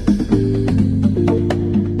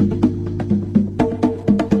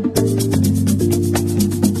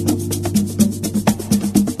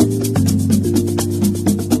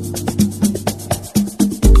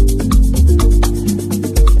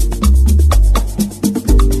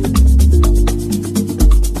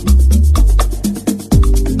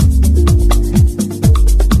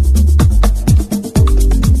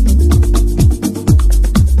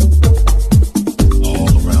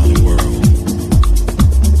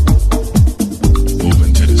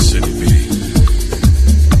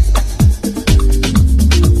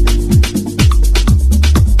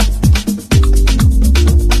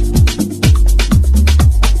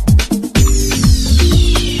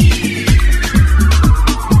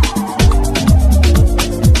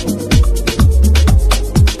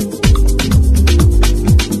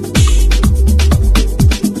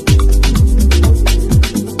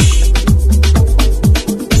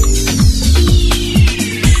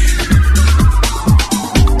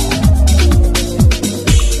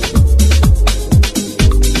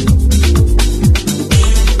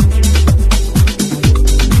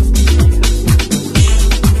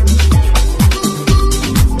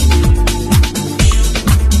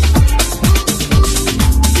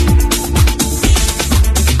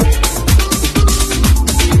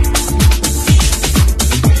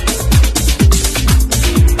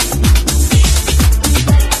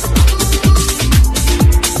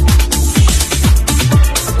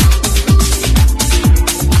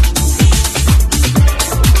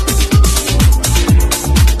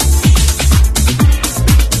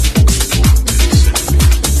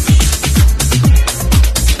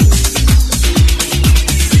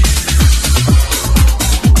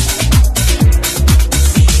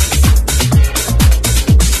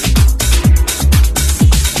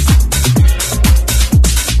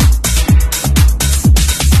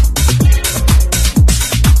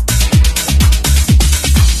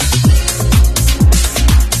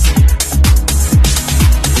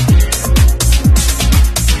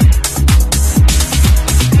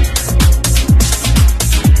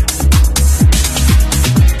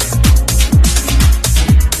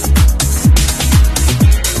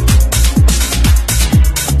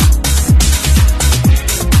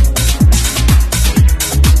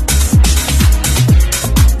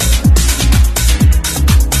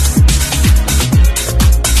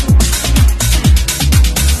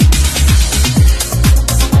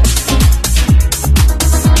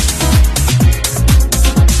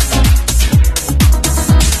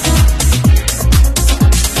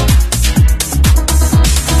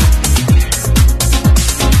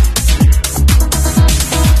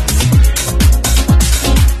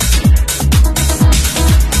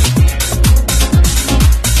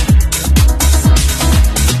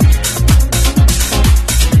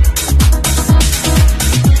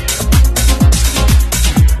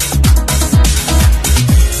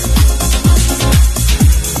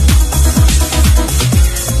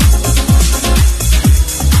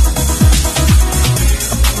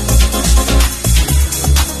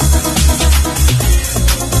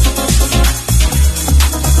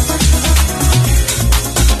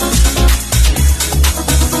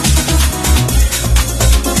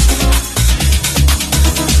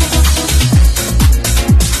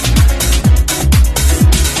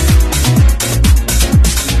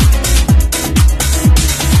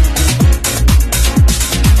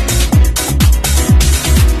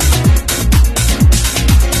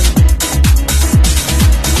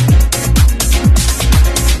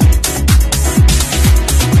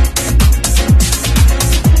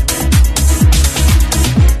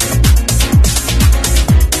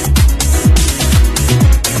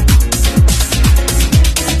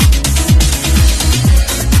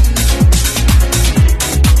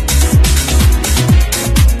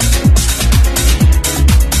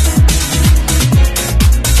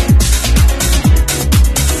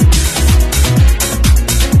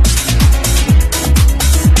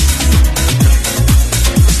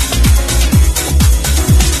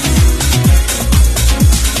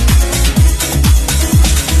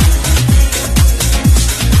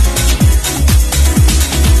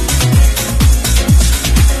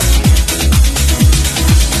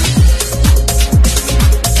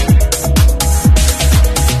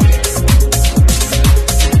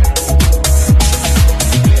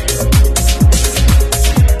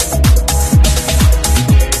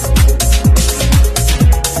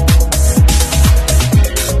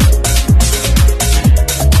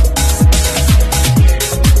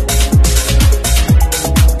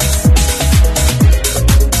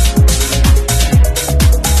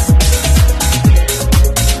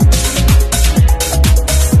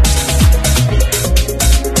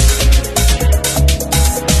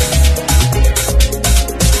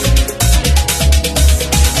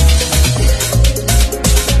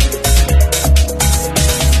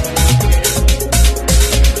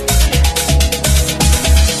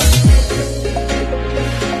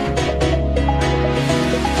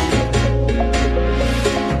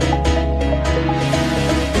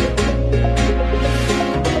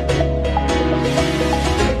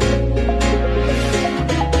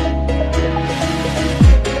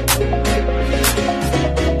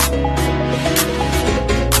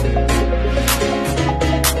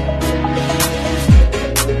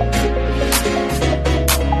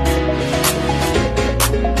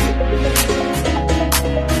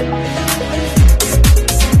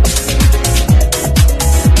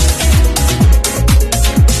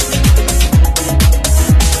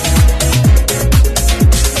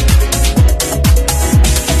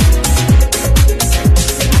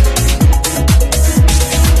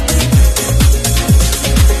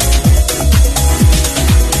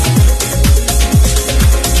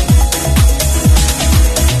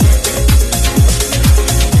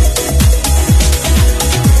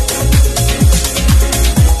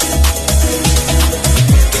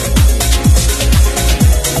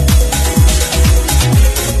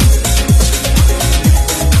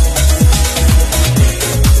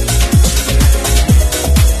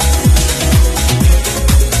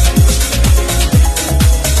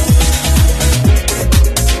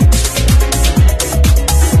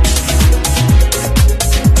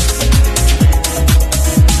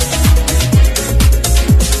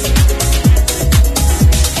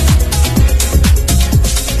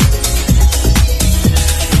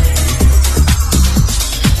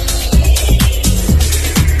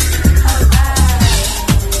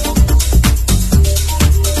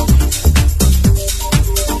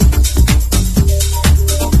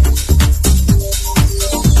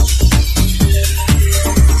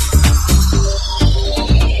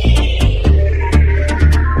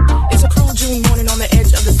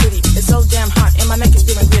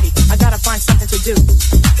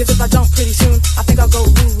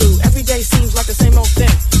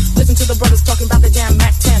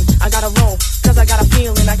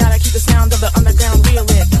 gotta keep the sound of the underground real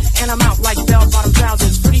lit. And I'm out like bell-bottom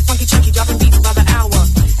trousers. Pretty funky, chunky, dropping beats by the hour.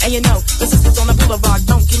 And you know, the sisters on the boulevard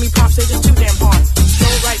don't give me props, they're just too damn hard.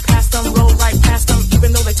 Roll right past them, even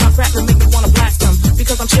though they talk rap and make me wanna blast them.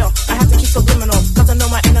 Because I'm chill, I have to keep subliminal, cause I know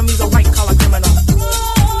my enemies are white-collar criminal.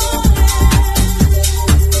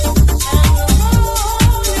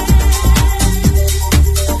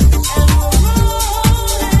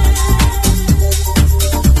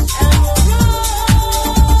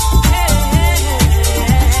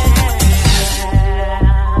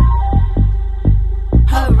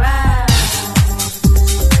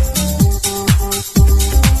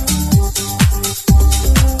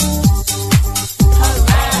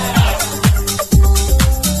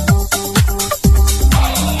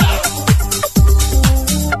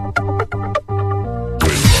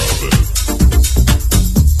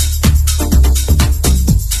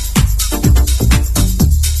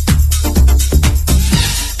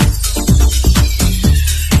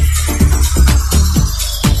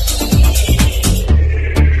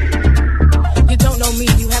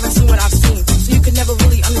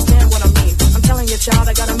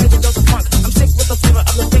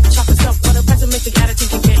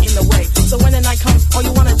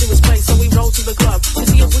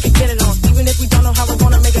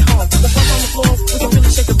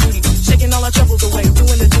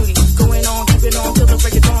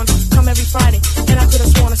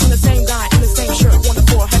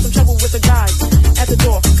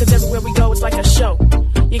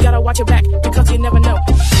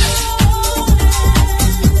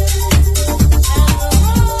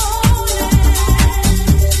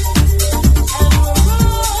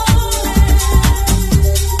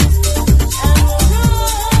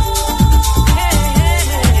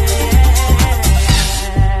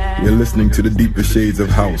 To the deeper shades of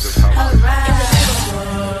house.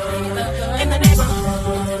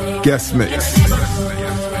 Guest mix.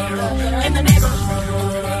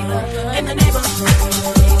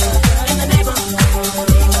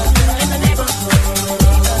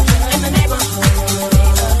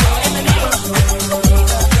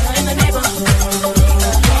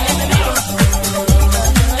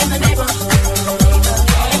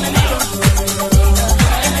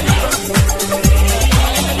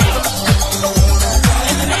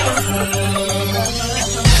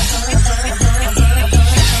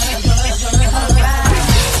 Alright.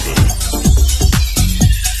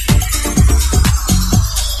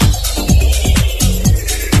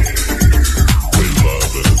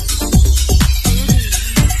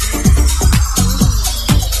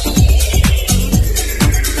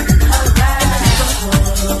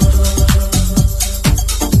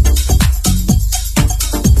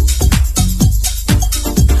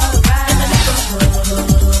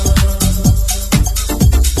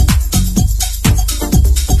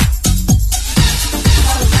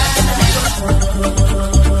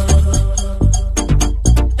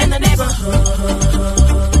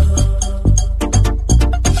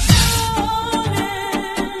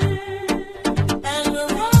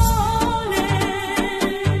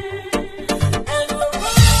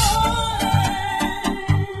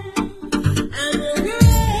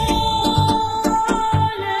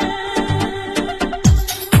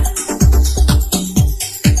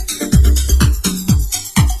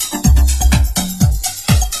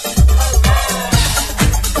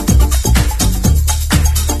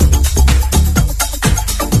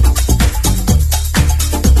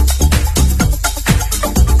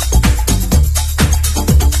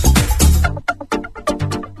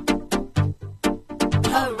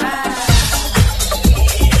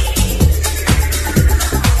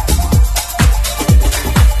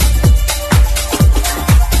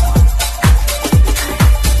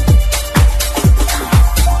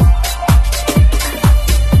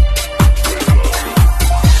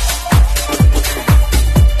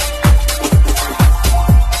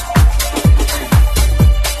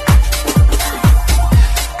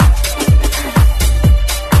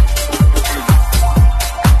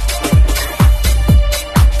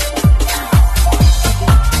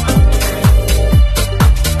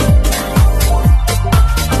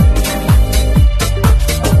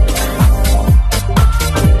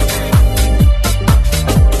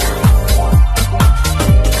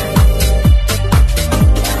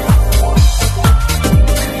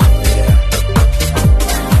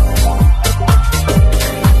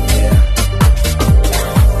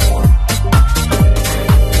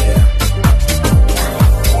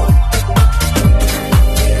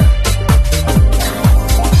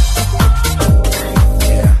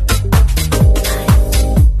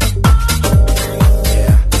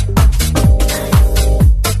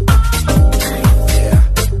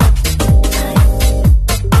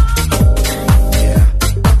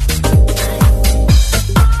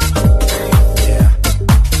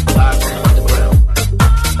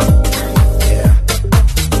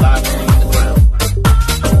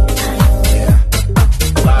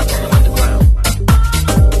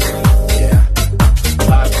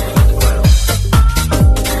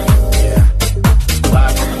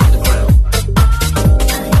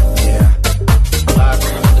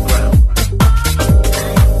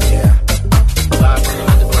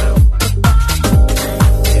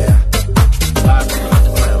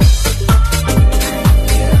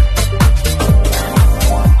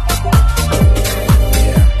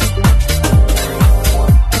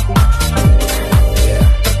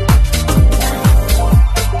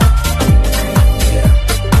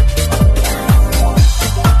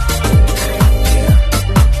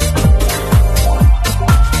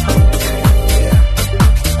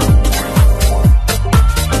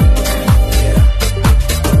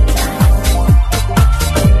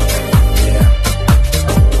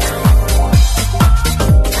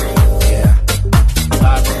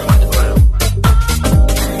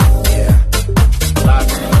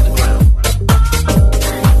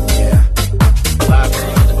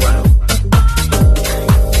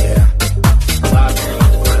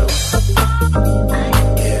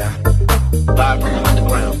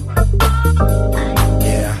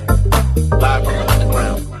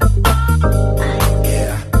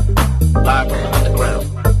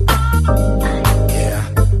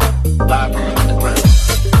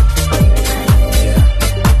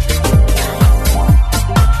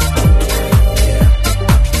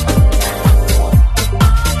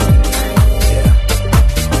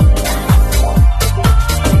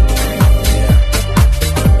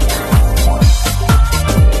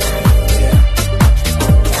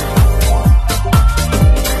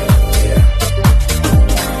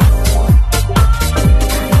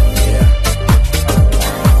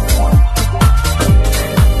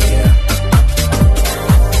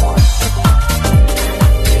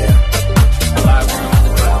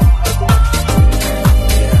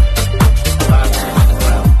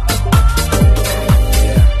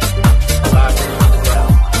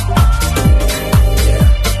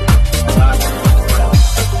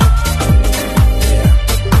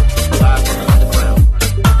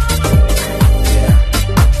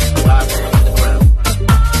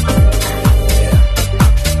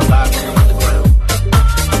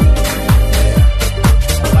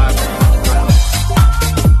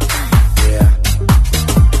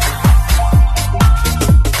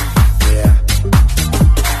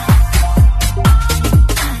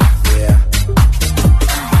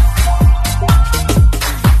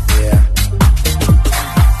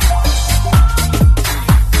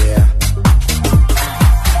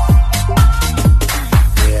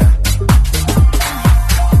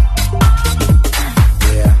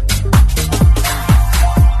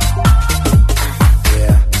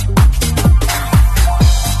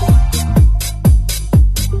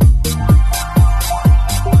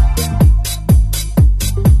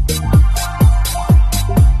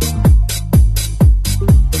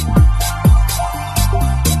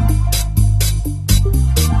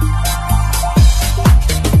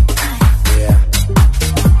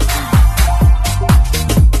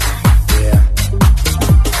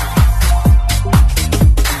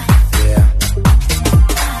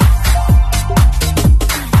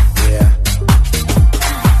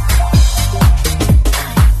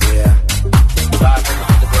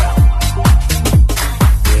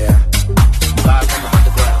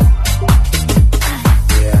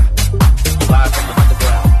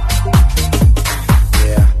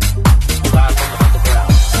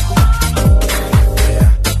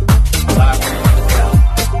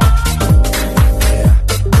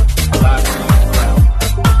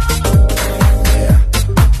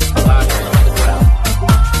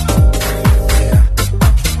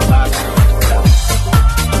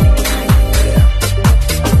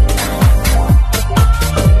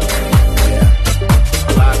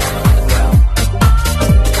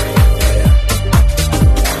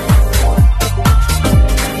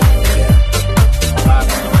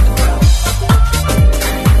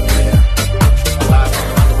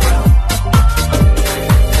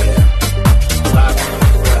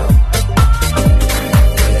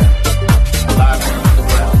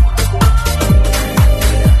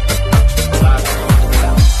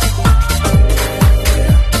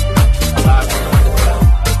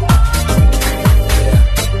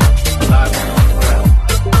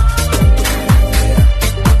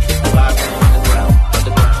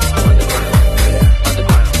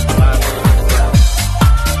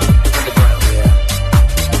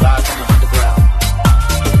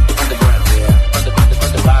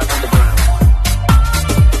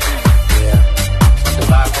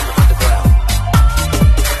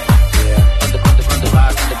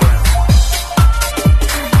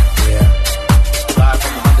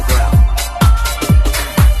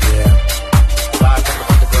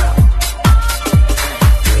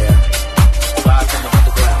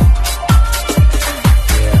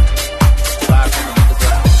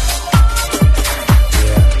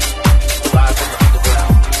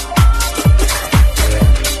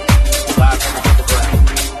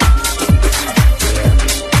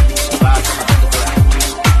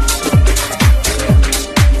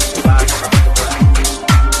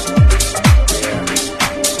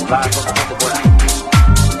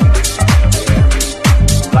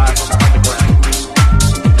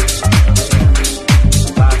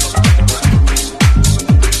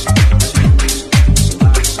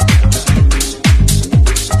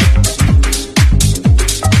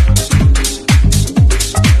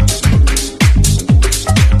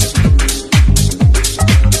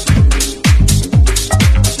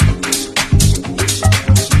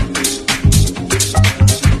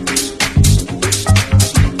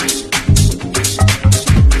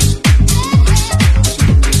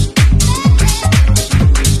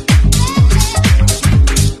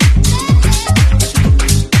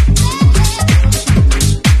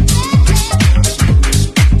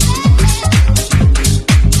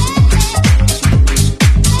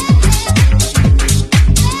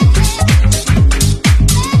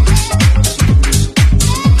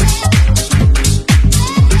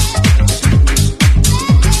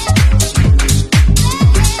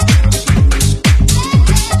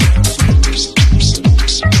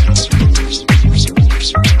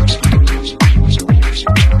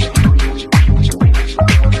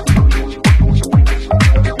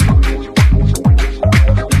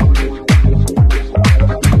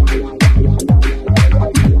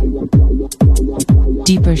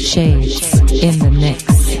 Deeper shades in the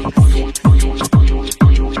mix.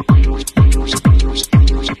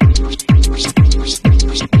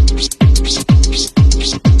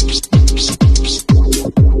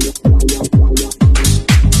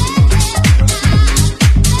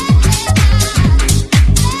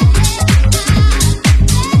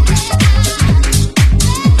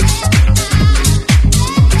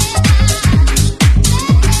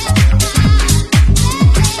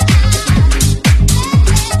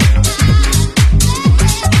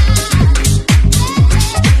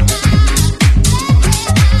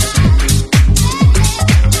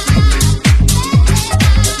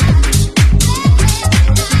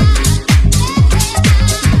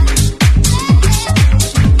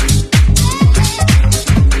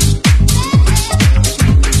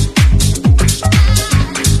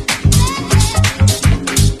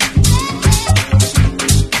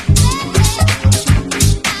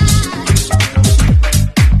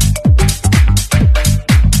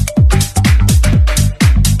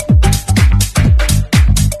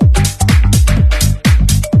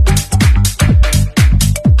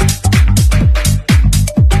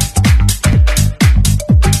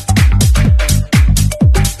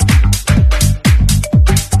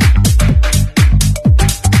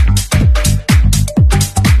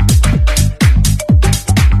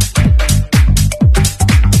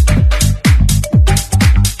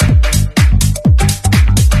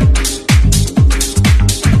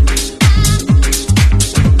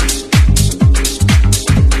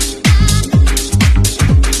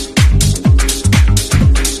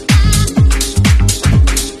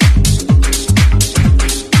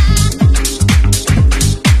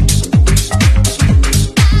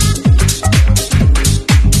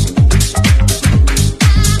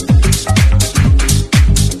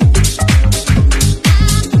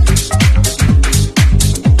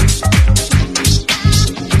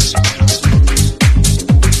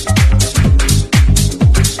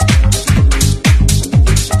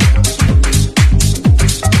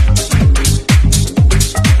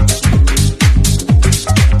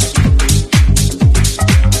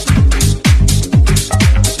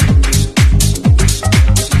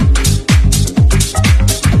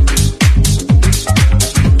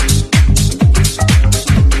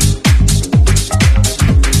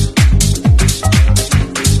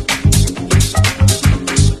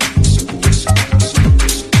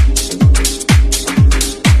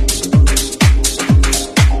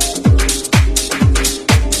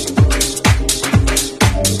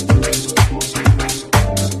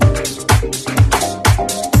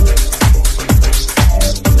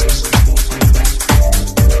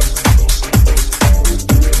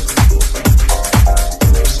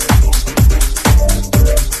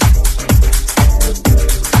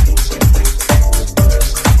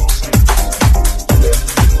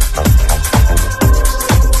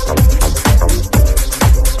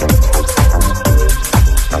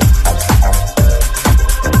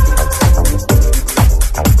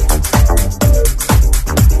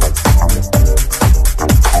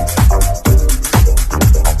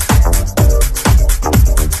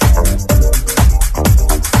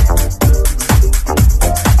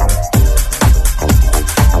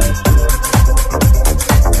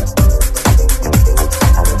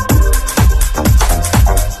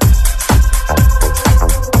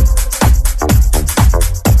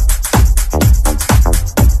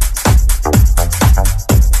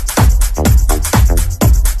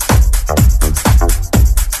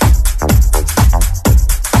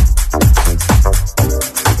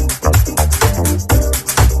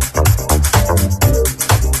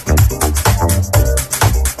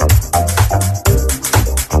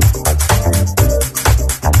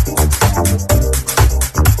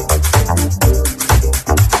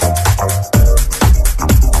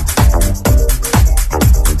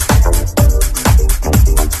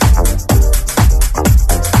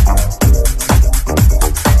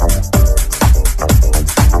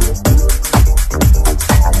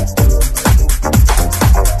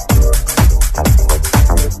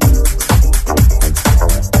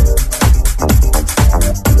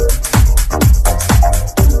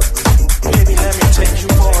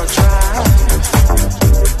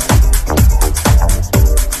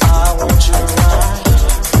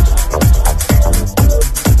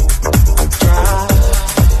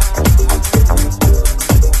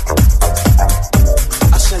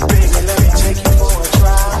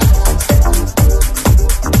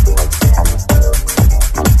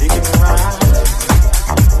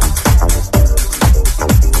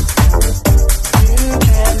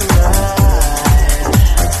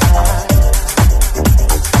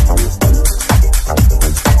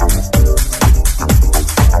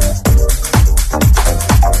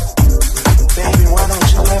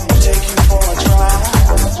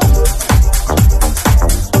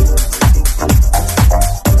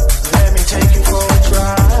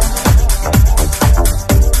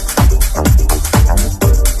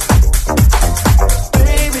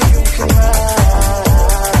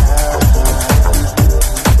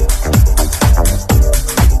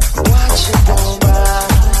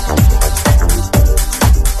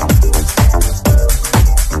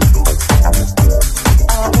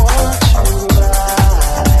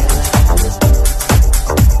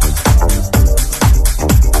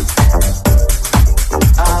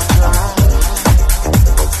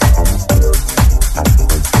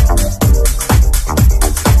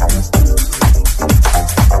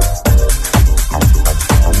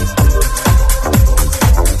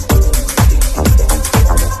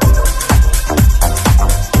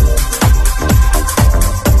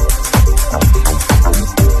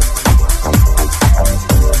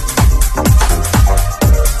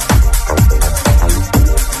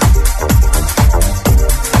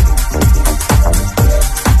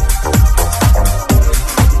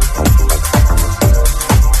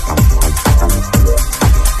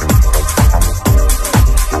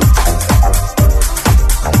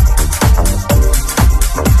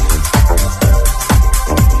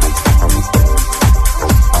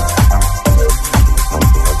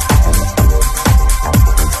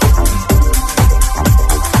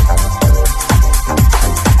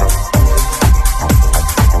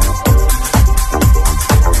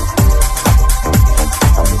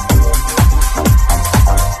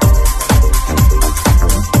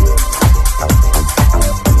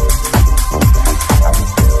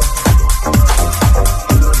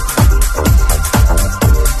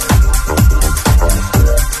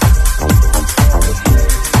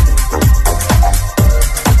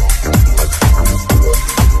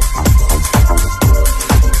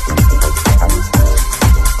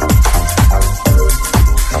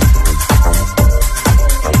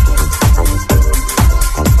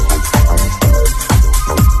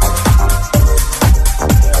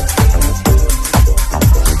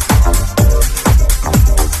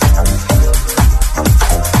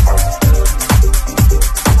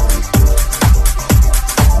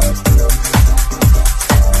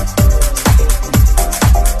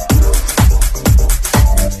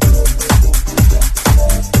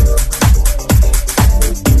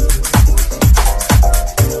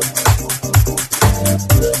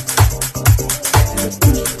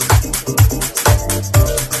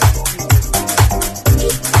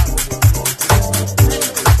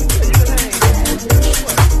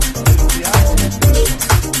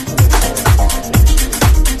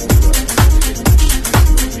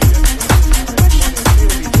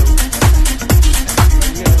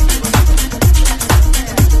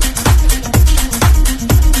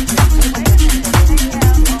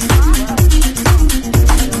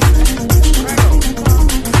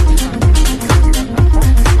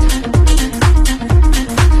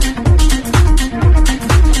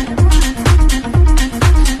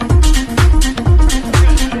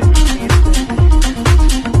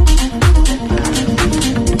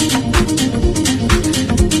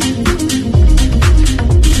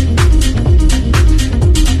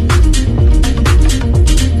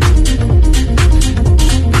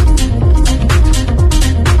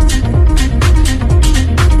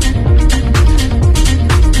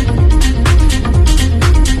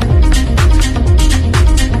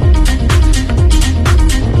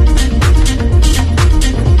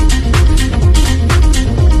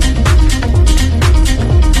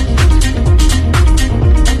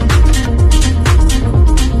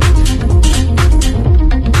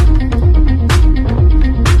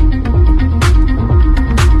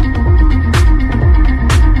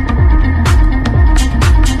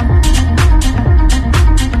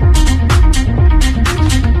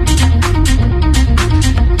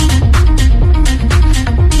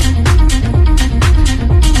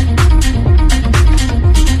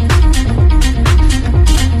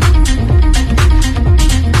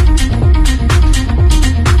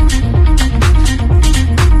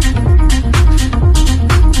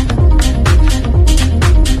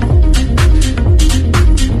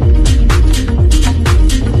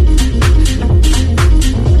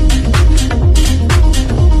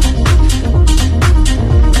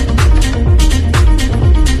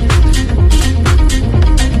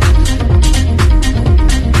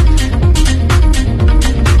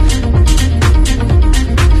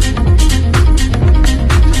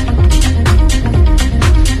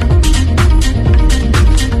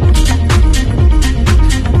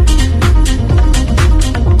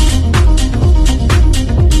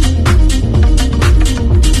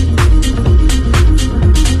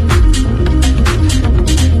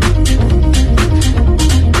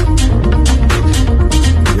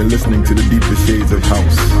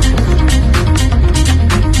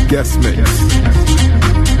 guest mix.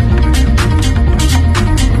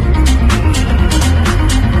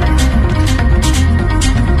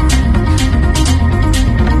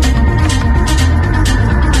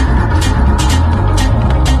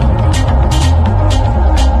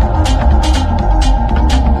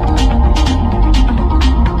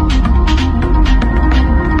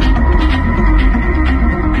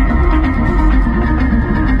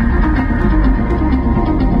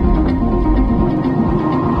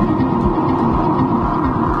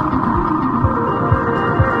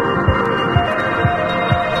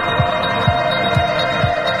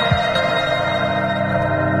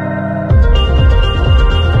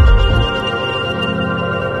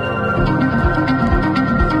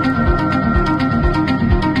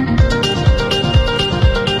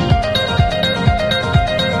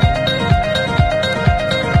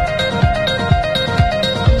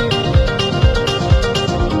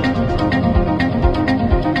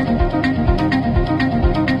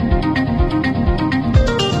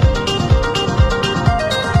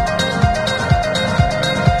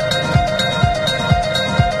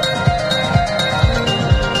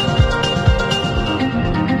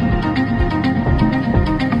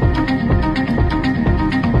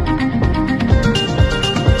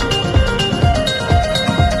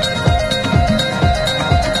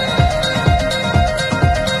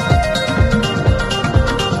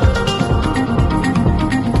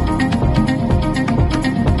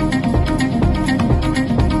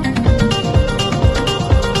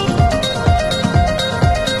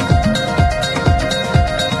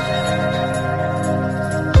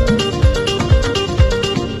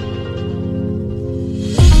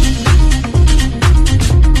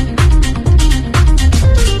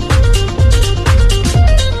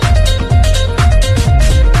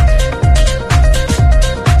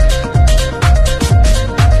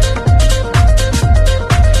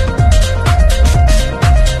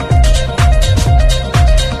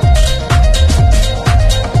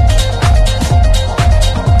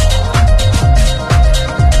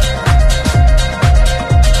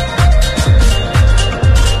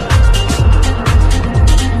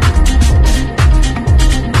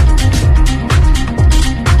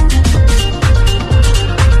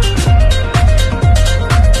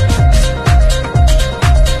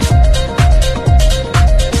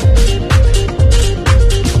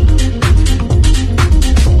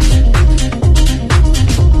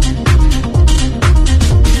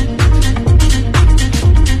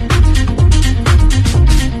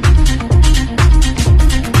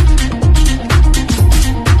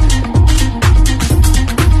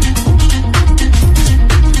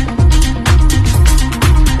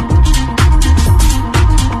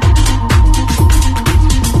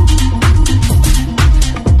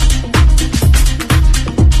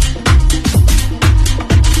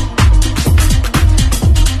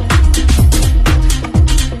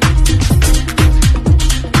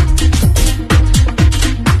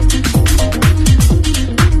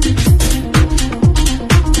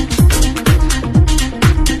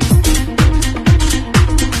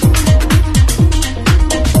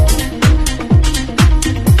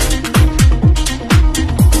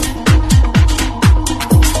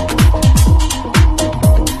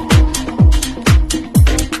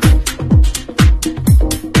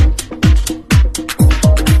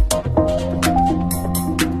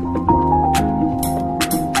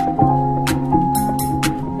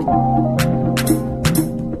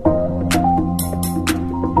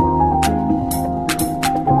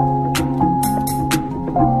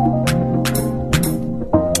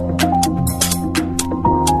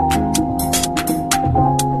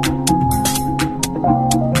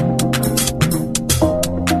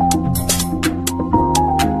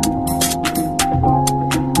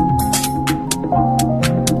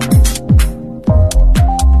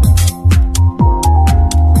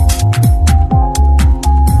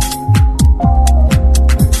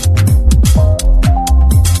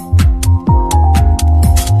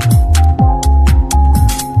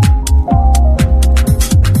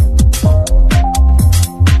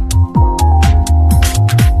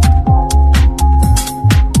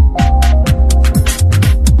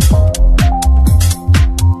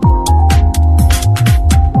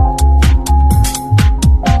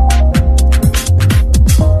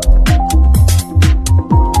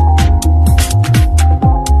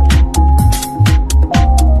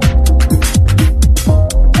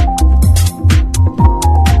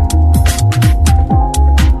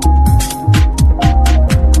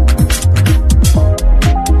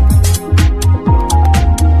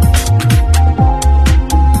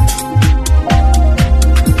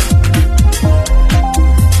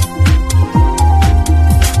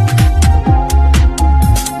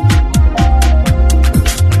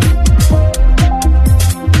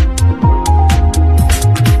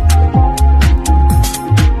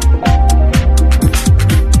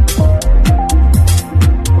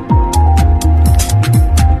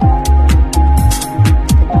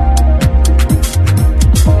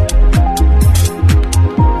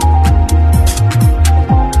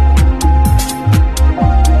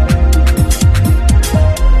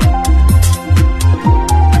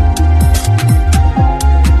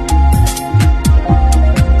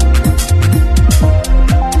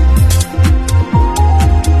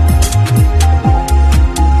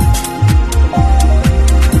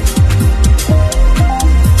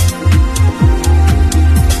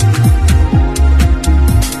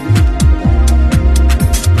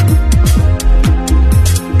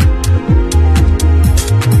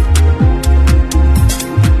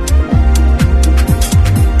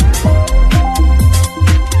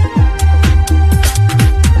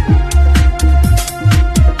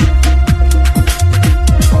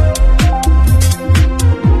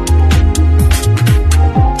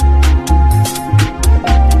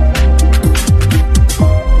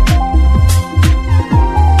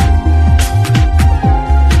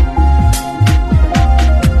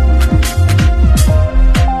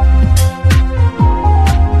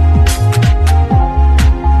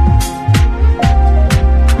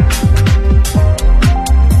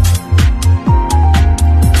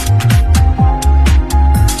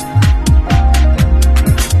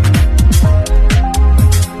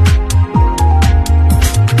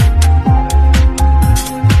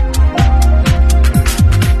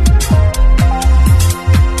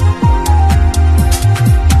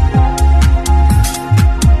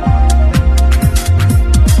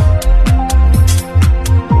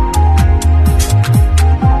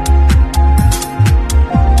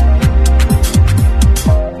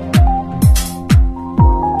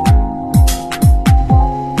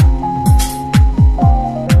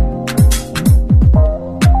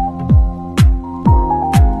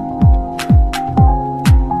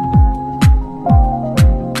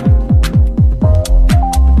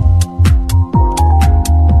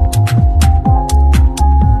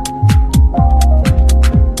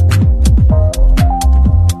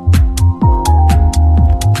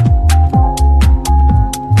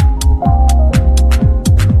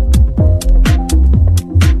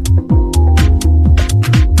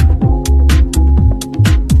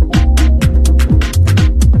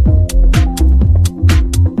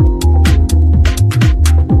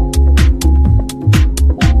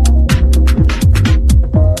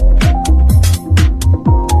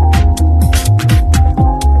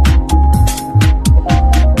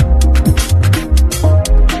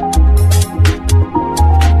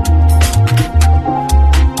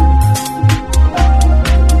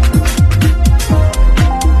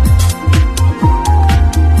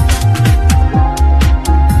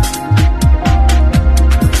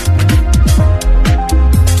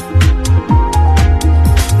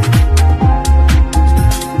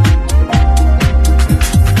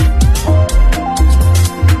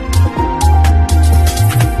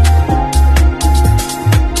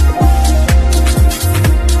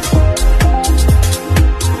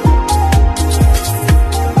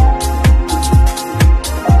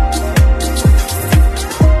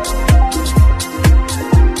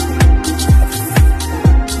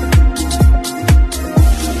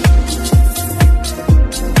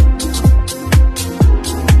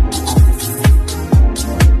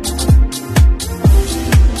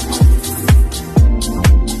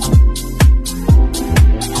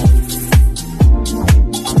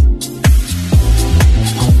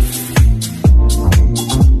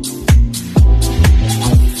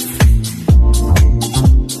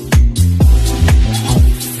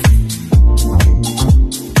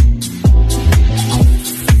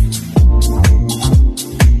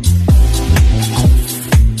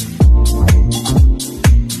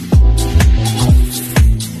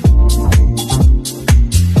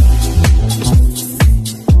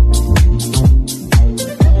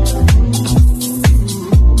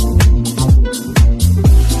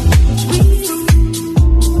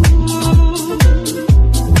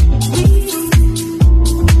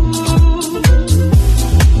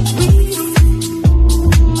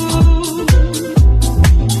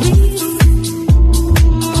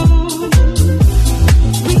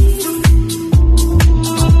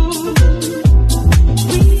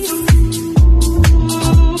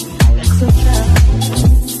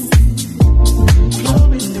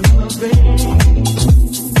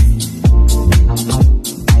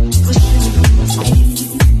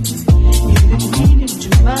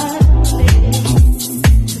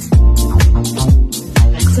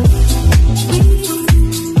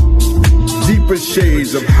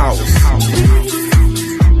 shades of house.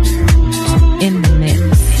 In the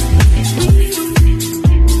mix.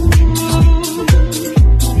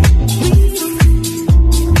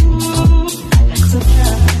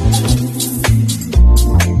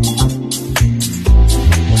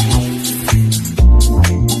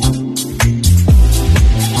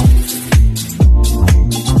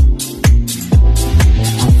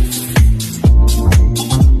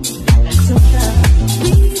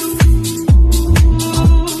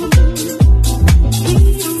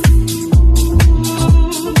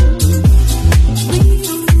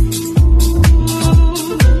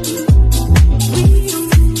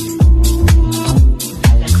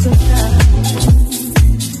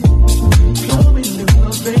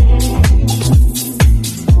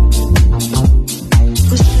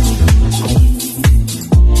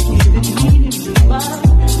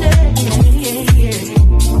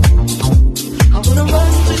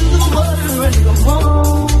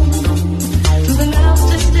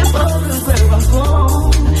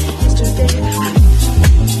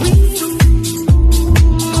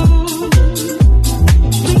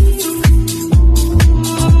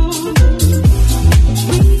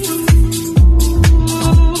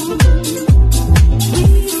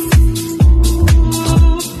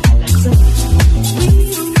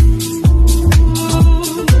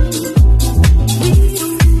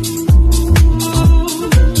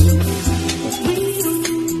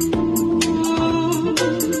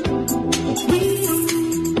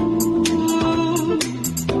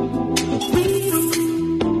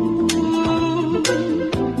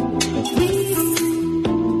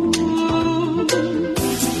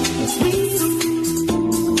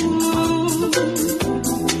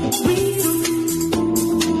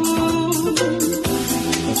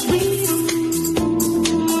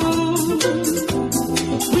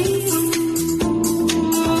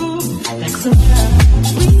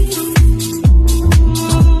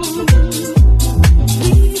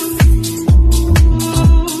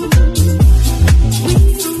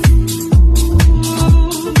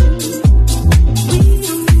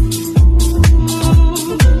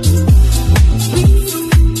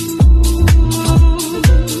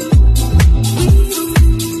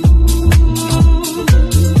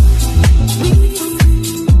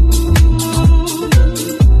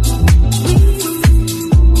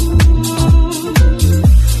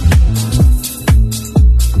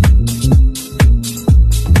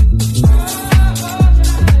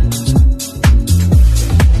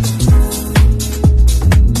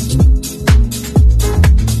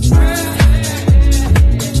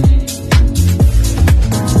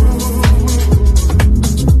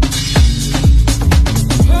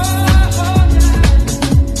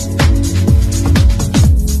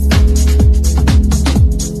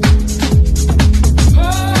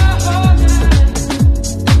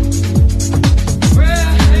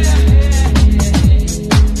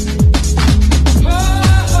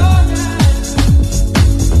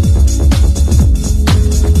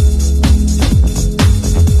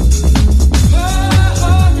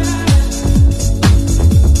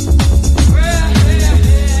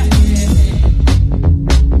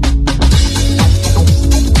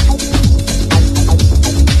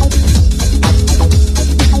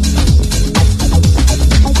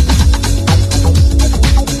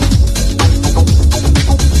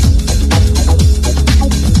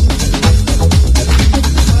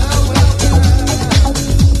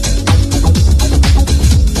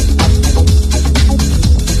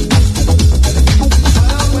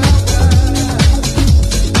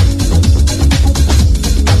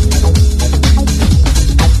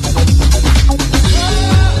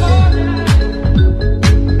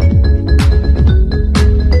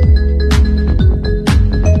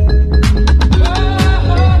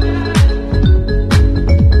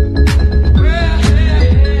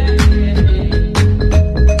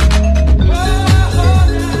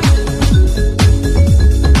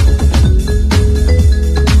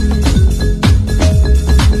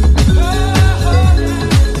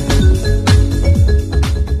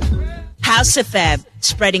 House FM,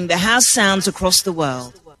 spreading the house sounds across the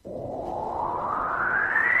world.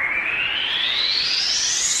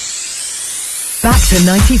 Back to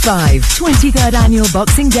 95, 23rd Annual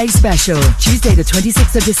Boxing Day Special, Tuesday the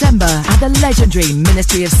 26th of December at the legendary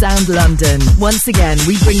Ministry of Sound London. Once again,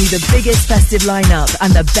 we bring you the biggest festive lineup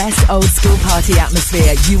and the best old school party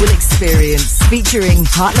atmosphere you will experience. Featuring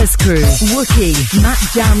Heartless Crew, Wookie, Matt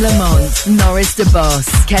Jam Lamont, Norris DeBoss,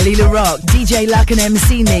 Kelly LaRock, DJ Luck and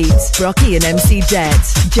MC Neat, Brocky and MC Det,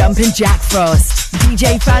 Jumpin' Jack Frost,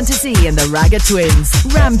 DJ Fantasy and the Ragga Twins,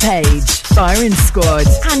 Rampage, Firing Squad,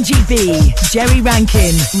 Angie B, Jerry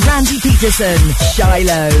Rankin, Randy Peterson,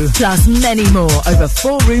 Shiloh, plus many more over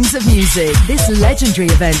 4 rooms of music. This legendary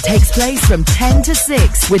event takes place from 10 to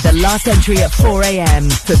 6 with the last entry at 4 a.m.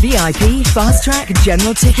 For VIP, fast track,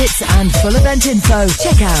 general tickets and full event info,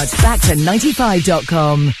 check out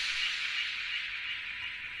back295.com.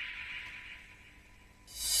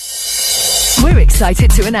 We're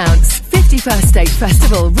excited to announce 51st State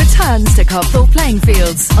Festival returns to Copthall Playing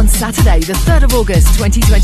Fields on Saturday the 3rd of August 2020.